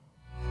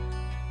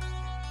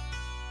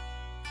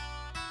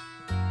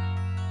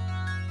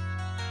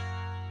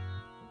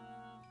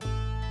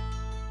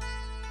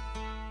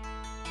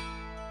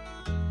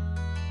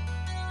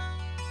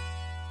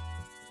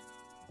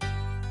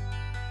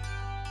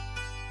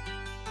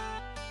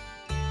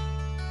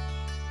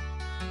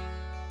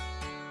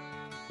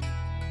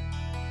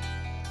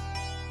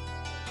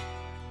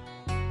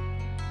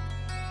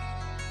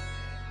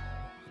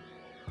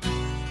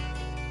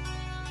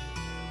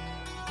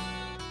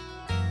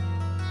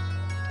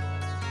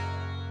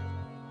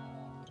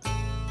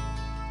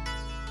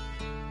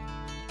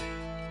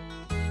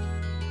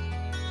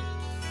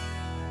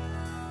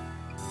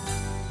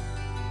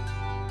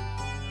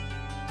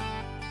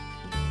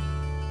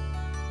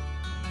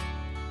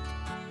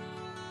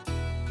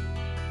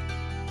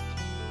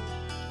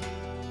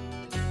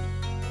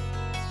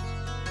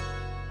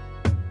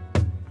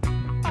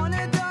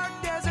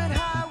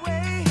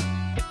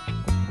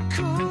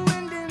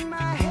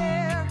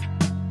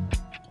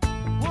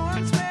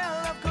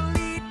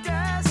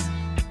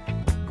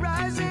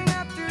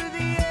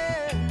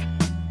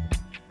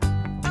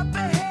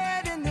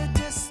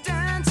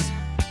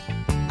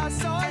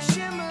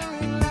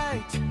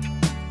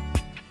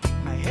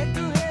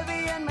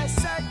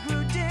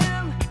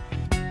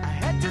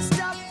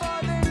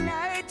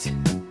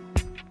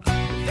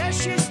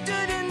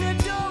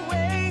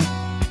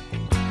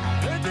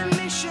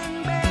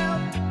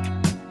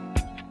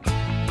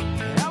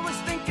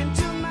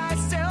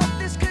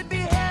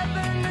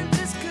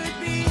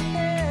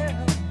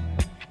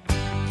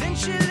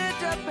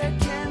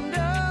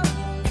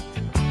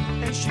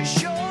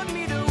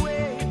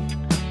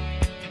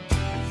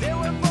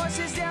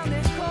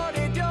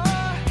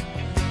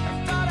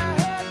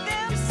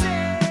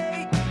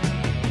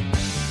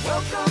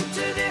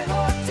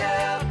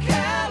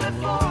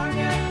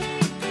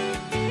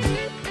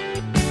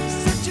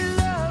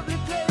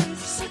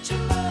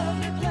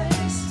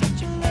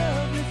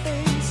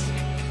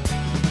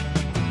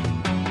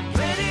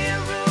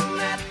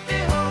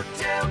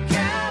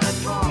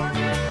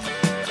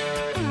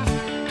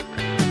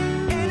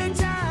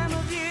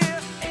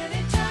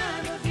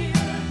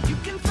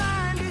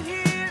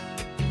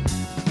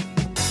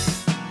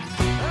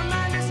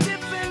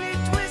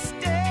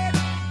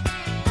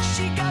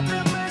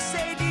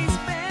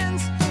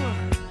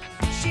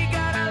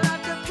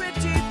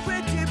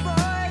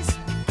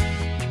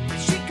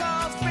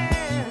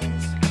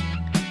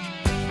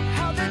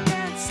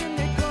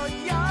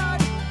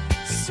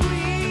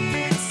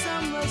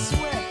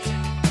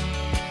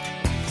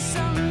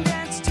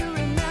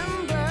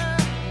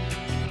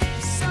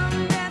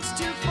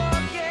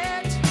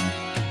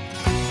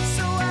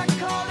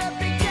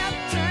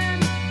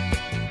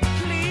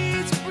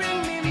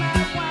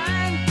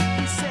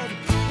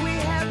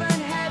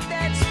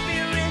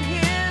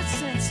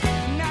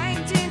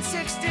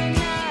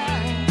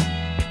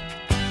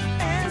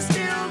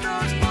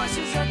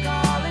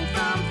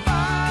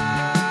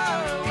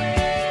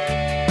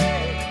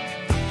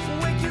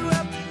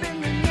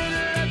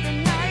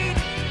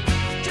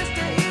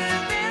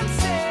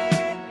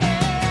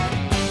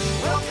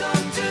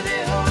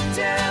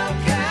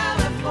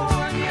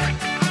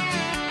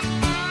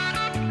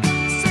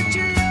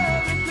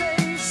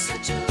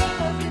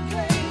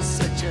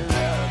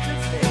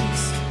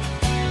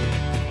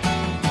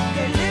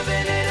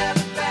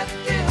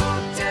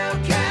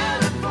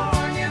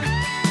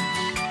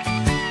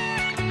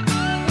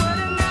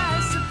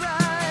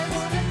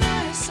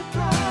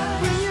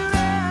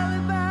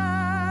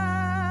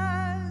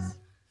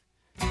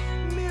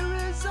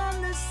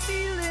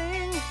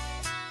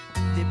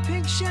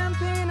 drink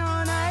champagne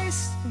on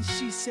ice. And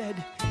she said,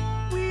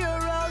 we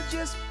are all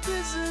just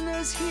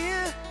prisoners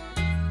here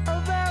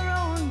of our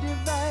own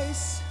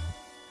device.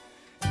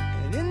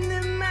 And in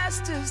the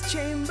master's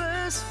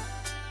chambers,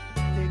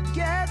 they're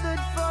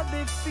gathered for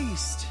their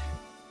feast.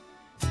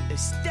 They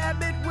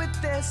stab it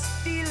with their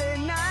steely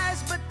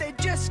knives, but they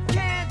just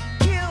can't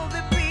kill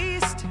the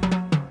beast.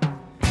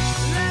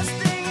 Last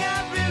thing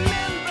I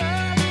remember,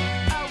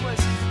 I was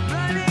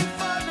running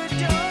for the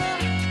door.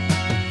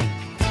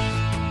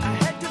 I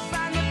had to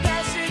find the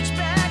passage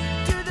back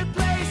to the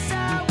place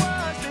I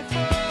was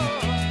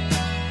before.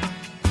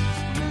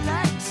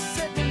 Relax,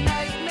 said the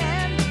night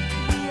man,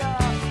 we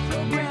are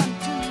programmed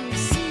to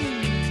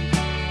receive.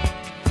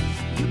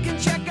 You can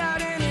check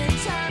out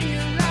anytime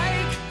you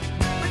like,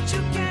 but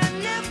you can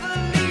never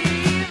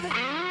leave.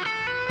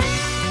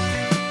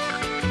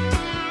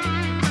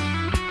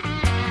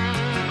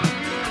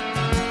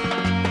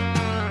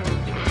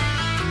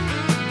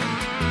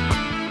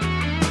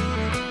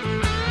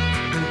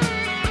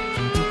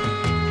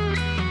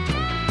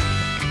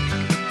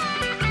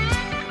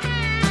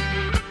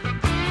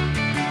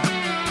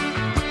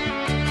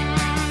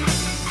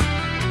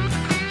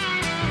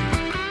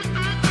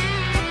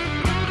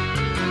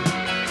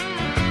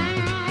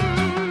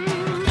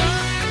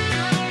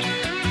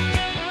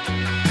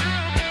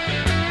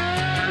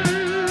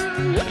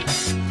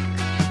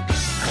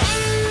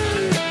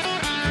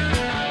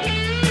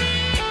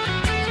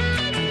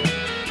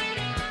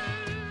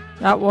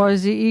 That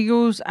was the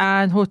Eagles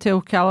and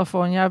Hotel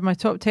California. I have my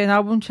top 10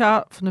 album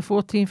chart from the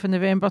 14th of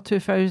November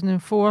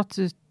 2004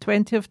 to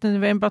 20th of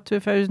November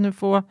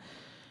 2004.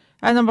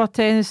 At number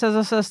 10 is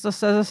Scissor Sisters,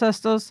 Scissor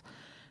Sisters.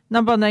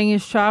 Number 9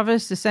 is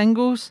Travis, The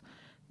Singles.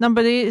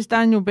 Number 8 is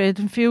Daniel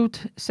Bedingfield,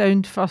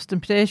 Sound First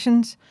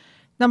Impressions.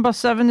 Number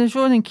 7 is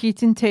Ronan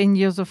Keating, 10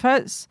 Years of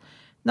Hits.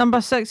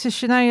 Number 6 is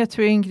Shania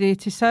Twain,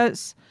 Greatest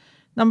Hits.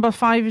 Number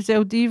 5 is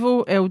El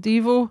Divo, El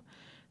Divo.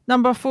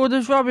 Number 4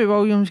 is Robbie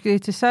Williams,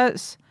 Greatest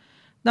Hits.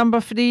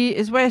 Number 3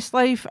 is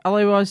Westlife,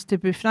 Allow Us to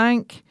Be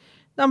Frank.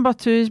 Number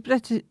 2 is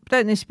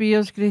Britney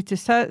Spears,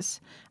 Greatest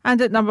Hits.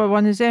 And at number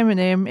 1 is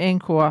Eminem,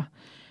 Encore.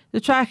 The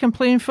track I'm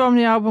playing from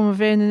the album of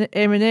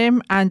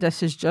Eminem, and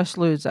this is Just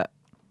Lose It.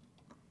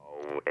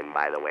 Oh, and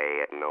by the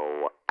way,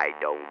 no, I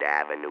don't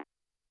have a new...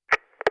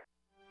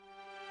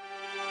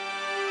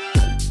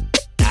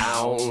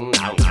 Down,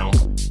 down, down.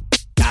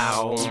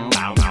 Down,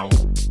 down, down.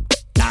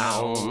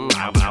 Down,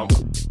 down, down.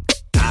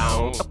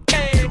 Down.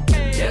 Okay,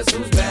 guess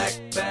who's back,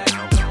 back,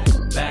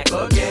 back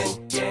again,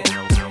 again.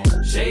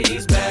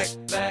 Shady's back,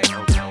 back.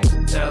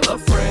 Tell a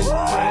friend,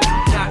 friend.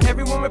 Now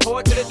everyone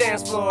report to the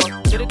dance floor,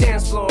 to the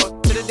dance floor,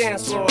 to the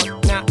dance floor.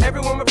 Now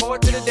everyone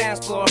report to the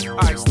dance floor.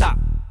 Alright, stop.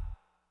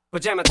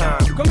 Pajama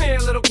time. Come here,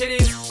 little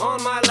kitties,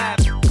 on my lap.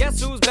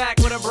 Guess who's back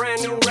with a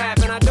brand new rap?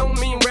 And I don't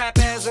mean rap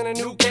as in a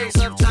new case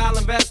of child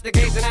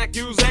investigation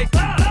accusation.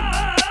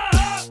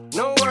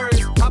 No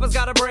worries, Papa's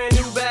got a brand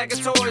new bag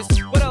of toys.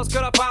 What else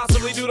could I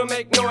possibly do to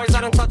make noise?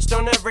 I done touched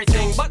on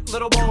everything but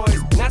little boys.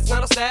 And that's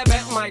not a stab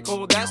at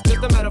Michael, that's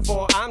just a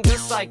metaphor. I'm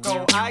just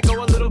psycho, I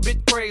go a little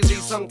bit crazy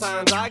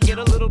sometimes. I get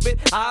a little bit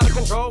out of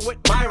control with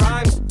my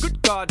rhymes.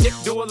 Good God, Dick,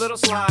 do a little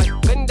slide.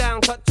 Bend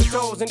down, touch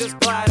your toes, and just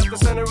glide up the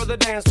center of the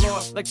dance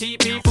floor. Like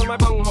TP for my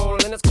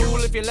bunghole, and it's cool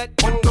if you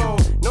let one go.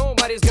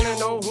 Nobody's gonna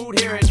know who'd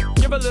hear it.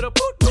 Give a little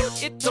poot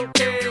poot, it's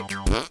okay.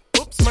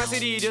 Oops, my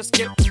CD just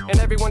skipped, and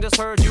everyone just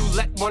heard you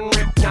let one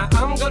rip. Now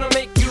I'm gonna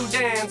make you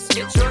dance,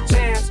 get your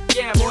chance.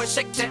 Yeah, boy,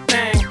 shake that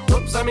thing.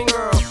 Oops, I mean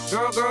girl,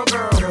 girl, girl,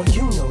 girl. Girl,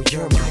 you know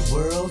you're my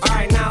world.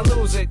 Alright, now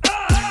lose it.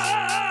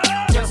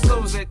 Just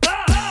lose it.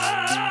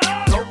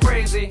 Go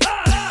crazy.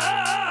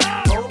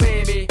 Oh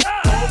baby,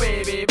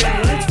 baby.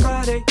 It's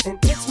Friday, and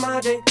it's my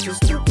day.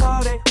 Just to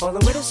party, all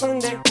the way to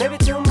Sunday. Maybe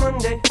till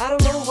Monday, I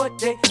don't know what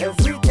day.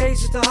 Every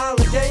day's just a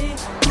holiday.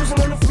 Cruising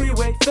on the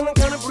freeway, feeling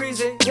kinda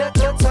breezy. Get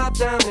the top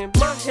down and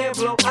my hair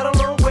blow. I don't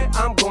know where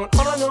I'm going.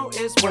 All I know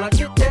is when I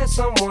get there,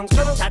 someone's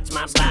gonna touch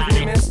my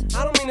body. Miss,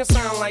 I don't mean to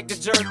sound like a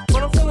jerk,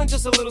 but I'm feeling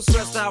just a little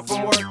stressed out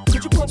from work.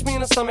 Could you punch me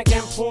in the stomach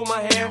and pull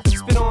my hair?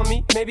 Spit on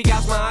me, maybe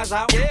gouge my eyes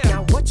out. Yeah.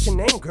 Now what's your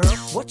name, girl?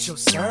 What's your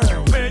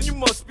sign? Man, you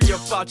must be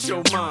about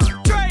your mind.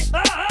 Dre,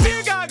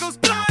 beer goggles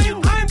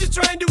flying. I'm just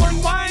trying to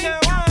unwind.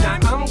 Now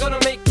I'm gonna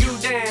make you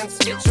dance.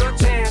 Get your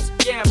chance.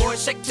 Yeah, boy,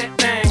 shake that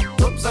thing.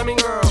 Oops, I mean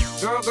girl,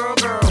 girl, girl,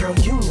 girl. Girl,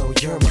 you know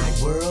you're my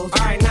world.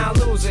 Alright, now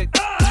lose it.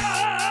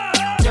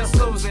 Just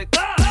lose it.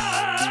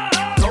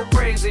 Go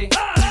crazy.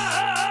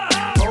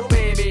 Oh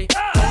baby,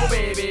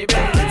 baby.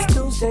 It's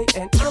Tuesday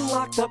and I'm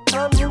locked up.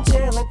 I'm in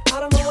jail and I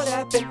don't know what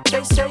happened.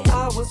 They say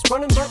I was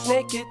running butt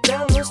naked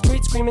down the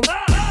street screaming.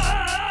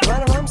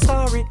 But I'm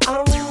sorry,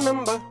 I don't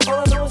remember. All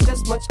I know is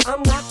this much,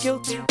 I'm not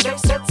guilty. They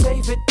said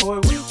save it, boy,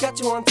 we got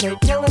you on tape.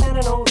 Yelling at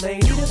an old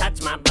lady to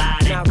touch my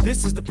body. Now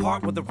this is the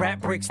part where the rap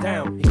breaks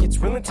down. It gets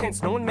real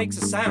intense, no one makes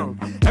a sound.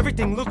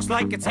 Everything looks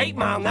like it's 8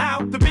 Mile now.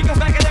 The beat goes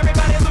back and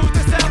everybody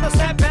loses sound. They'll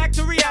snap back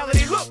to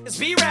reality. Look, it's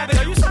B-Rabbit,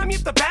 are you signing me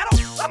up to battle?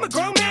 I'm a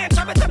grown man,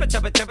 chubba, chubba,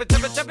 chubba, chubba,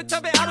 chubba, chubba,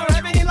 chubba. I don't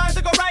have any lines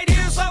to go right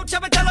here, so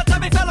chubba, chubba,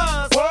 chubby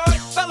fellas. What?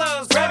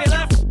 Fellas, grab your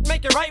left,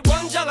 make your right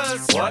one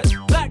jealous. What?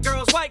 Black girl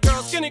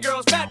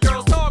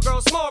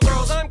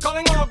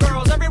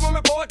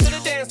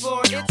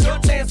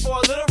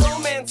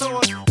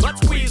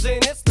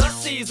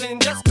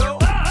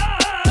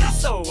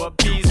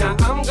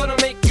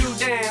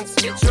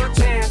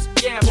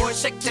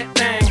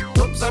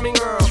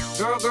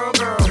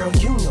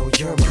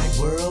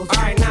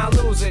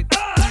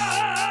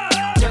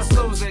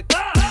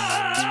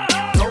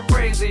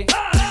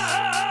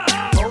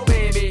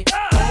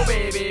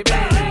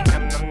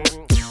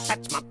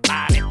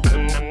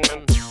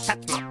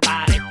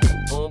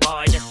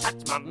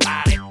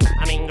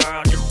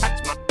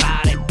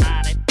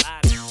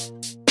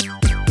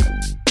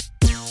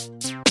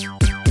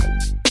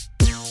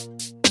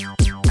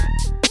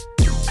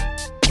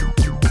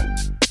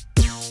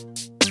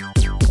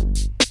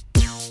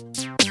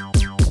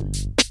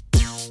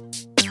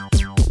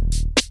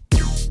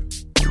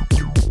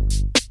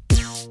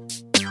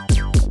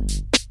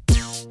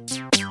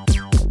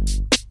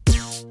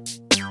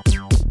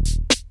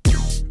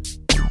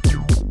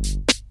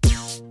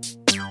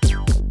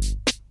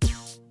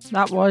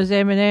That was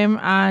Eminem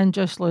and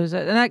Just Lose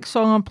It. The next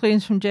song I'm playing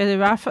is from Jerry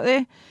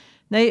Rafferty,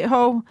 Night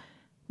Owl.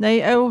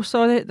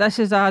 This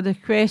is a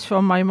request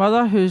from my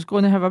mother, who's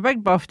going to have a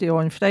big birthday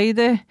on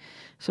Friday.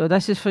 So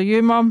this is for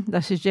you, Mum.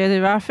 This is Jerry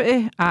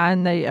Rafferty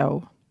and Night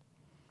Owl.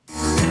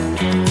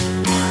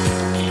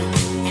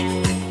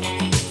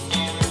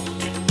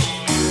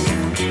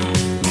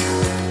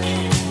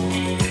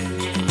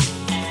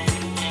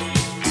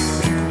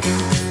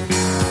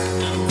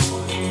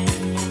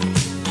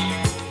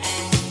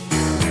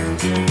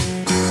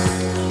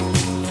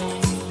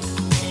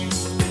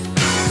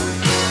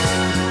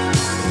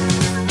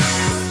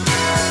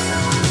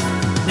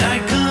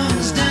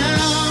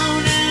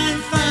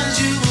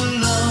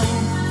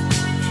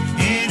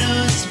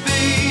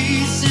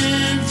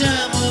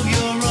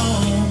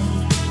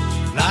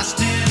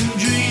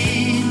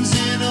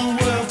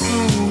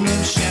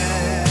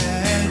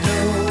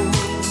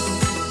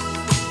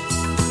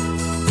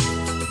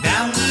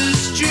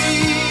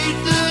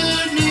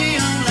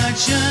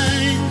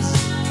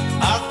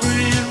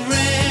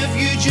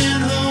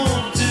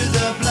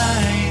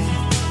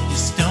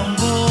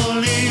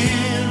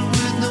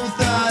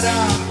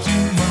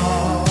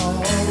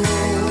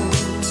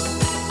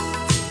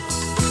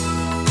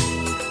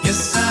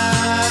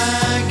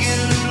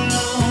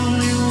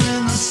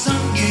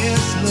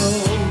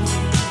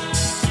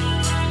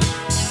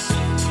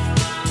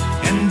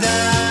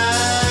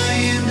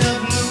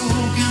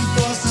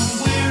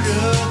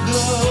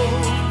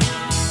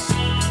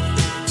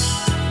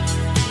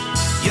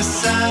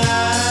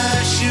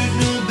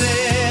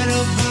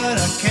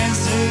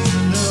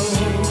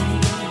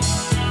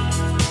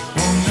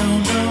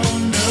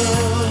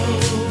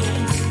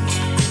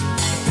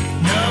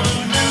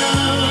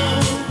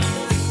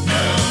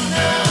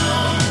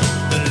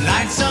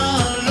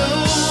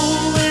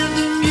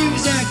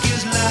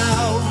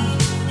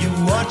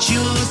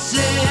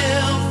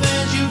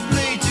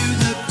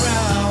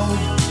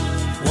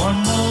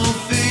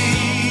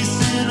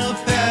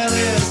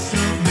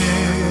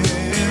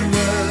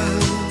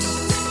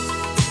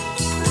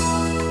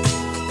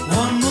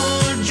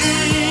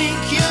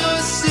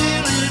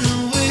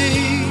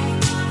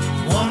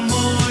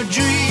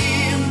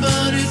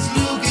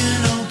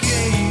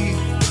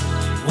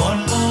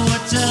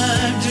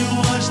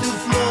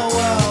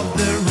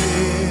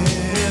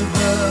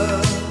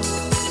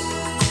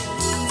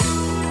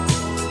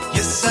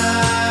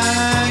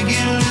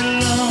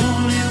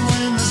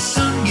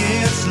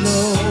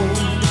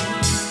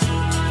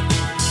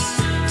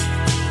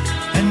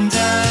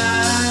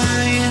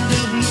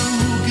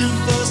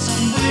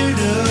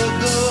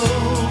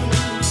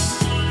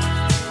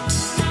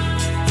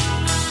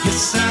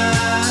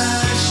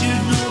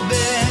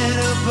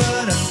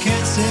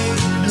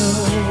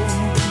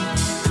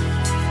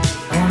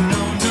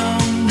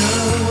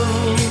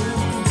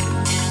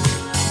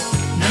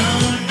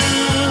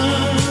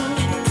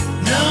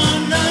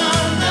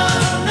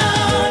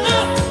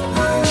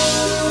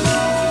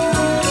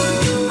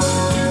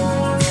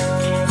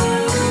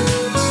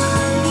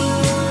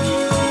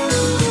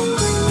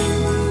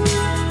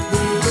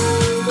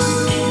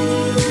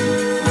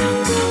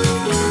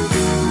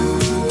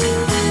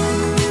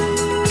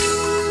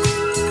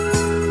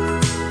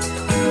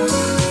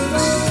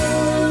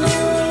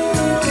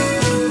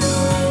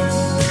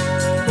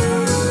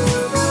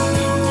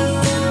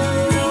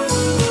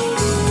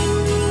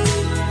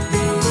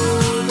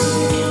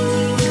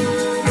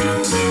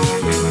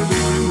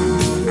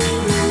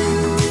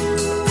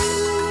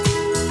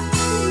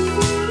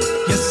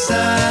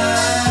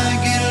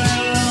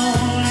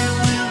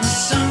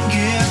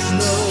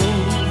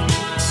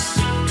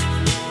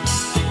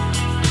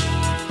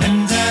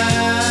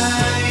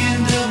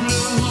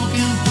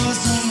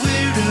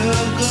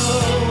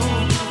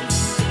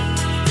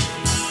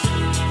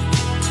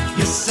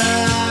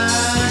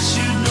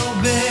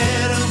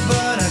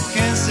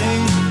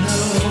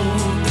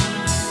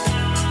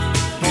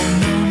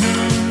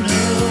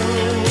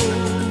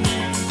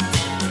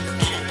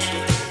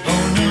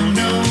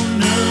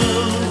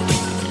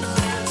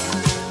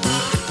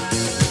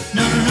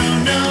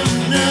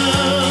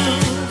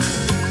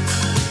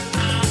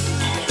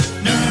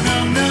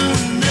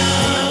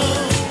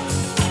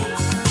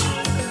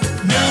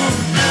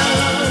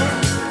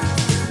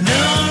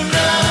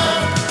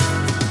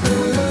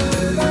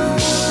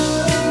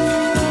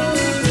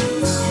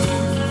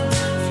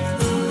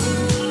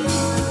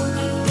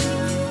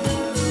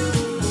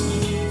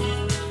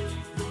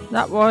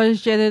 That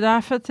was Jerry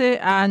Rafferty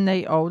and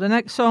Night Owl. The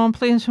next song I'm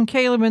playing is from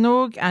Kylie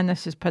Minogue, and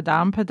this is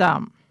Padam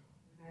Padam.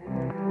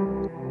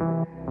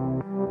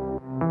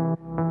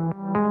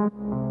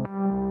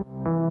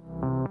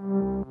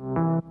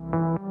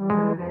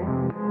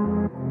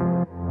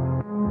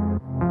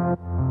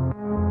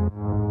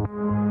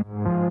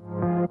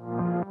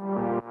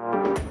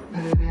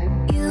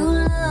 You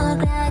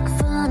look like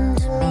fun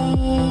to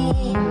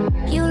me.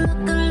 You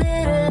look a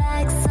little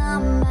like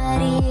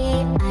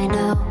somebody I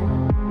know.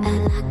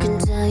 And I can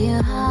tell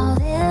you how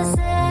this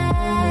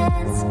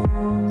ends.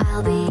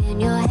 I'll be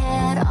in your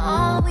head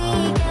all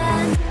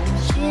weekend.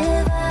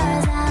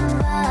 Shivers and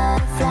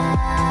butterflies.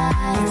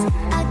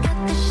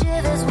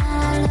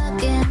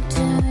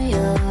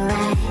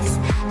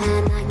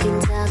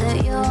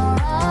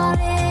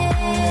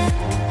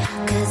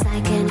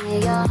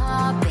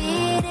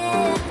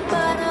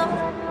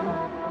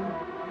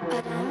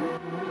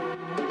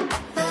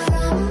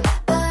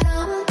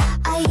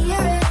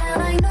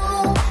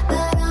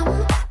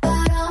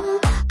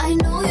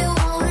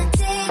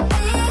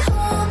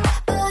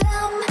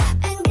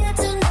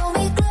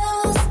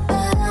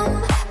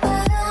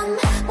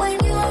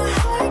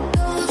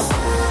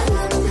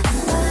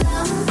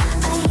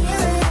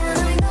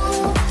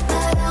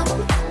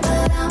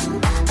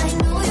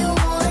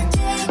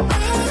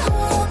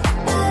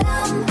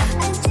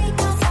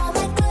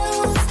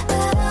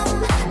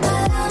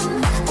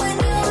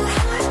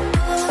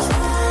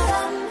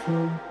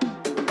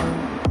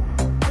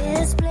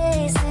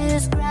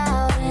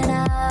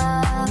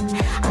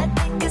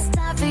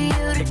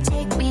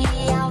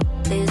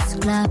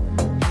 love.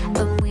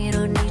 But we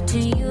don't need to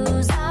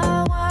use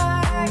our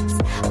words.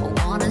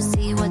 I wanna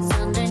see what's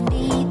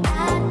underneath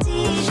that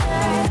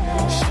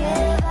t-shirt.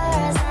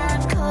 Shivers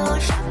and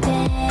cold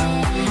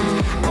champagne.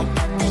 I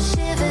get the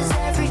shivers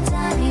every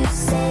time you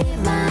say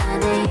my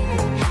name.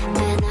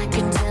 And I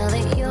can tell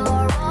that you're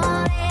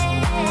on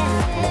it.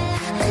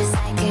 'Cause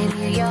I can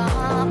hear your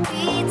heart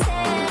beating.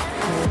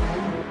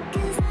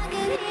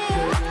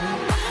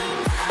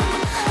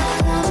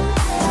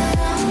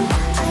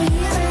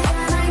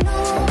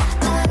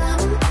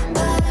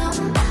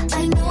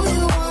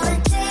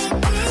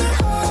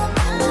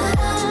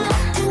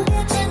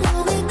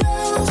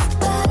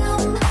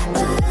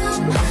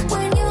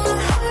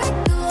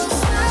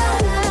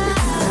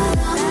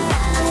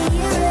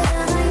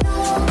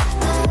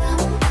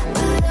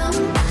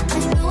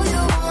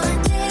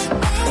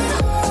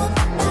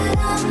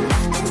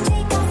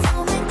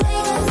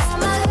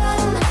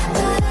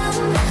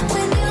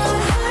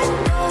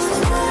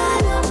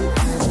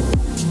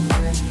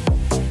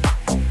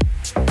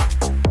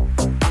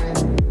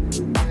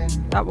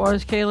 That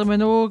was Kylie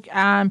Minogue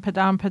and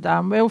Padam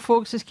Padam. Well,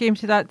 folks, this came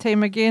to that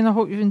time again. I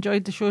hope you've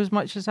enjoyed the show as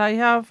much as I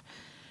have.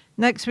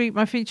 Next week,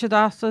 my featured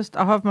artist.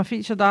 I'll have my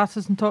featured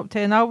artist in top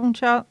 10 album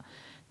chart.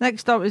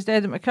 Next up is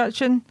Dead at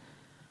McCutcheon.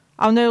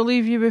 I'll now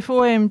leave you with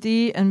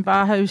OMD and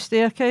Bauhaus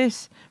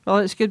Staircase. Well,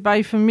 it's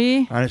goodbye from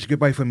me. And it's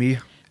goodbye from me.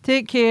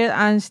 Take care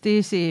and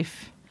stay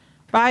safe.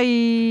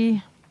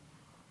 Bye.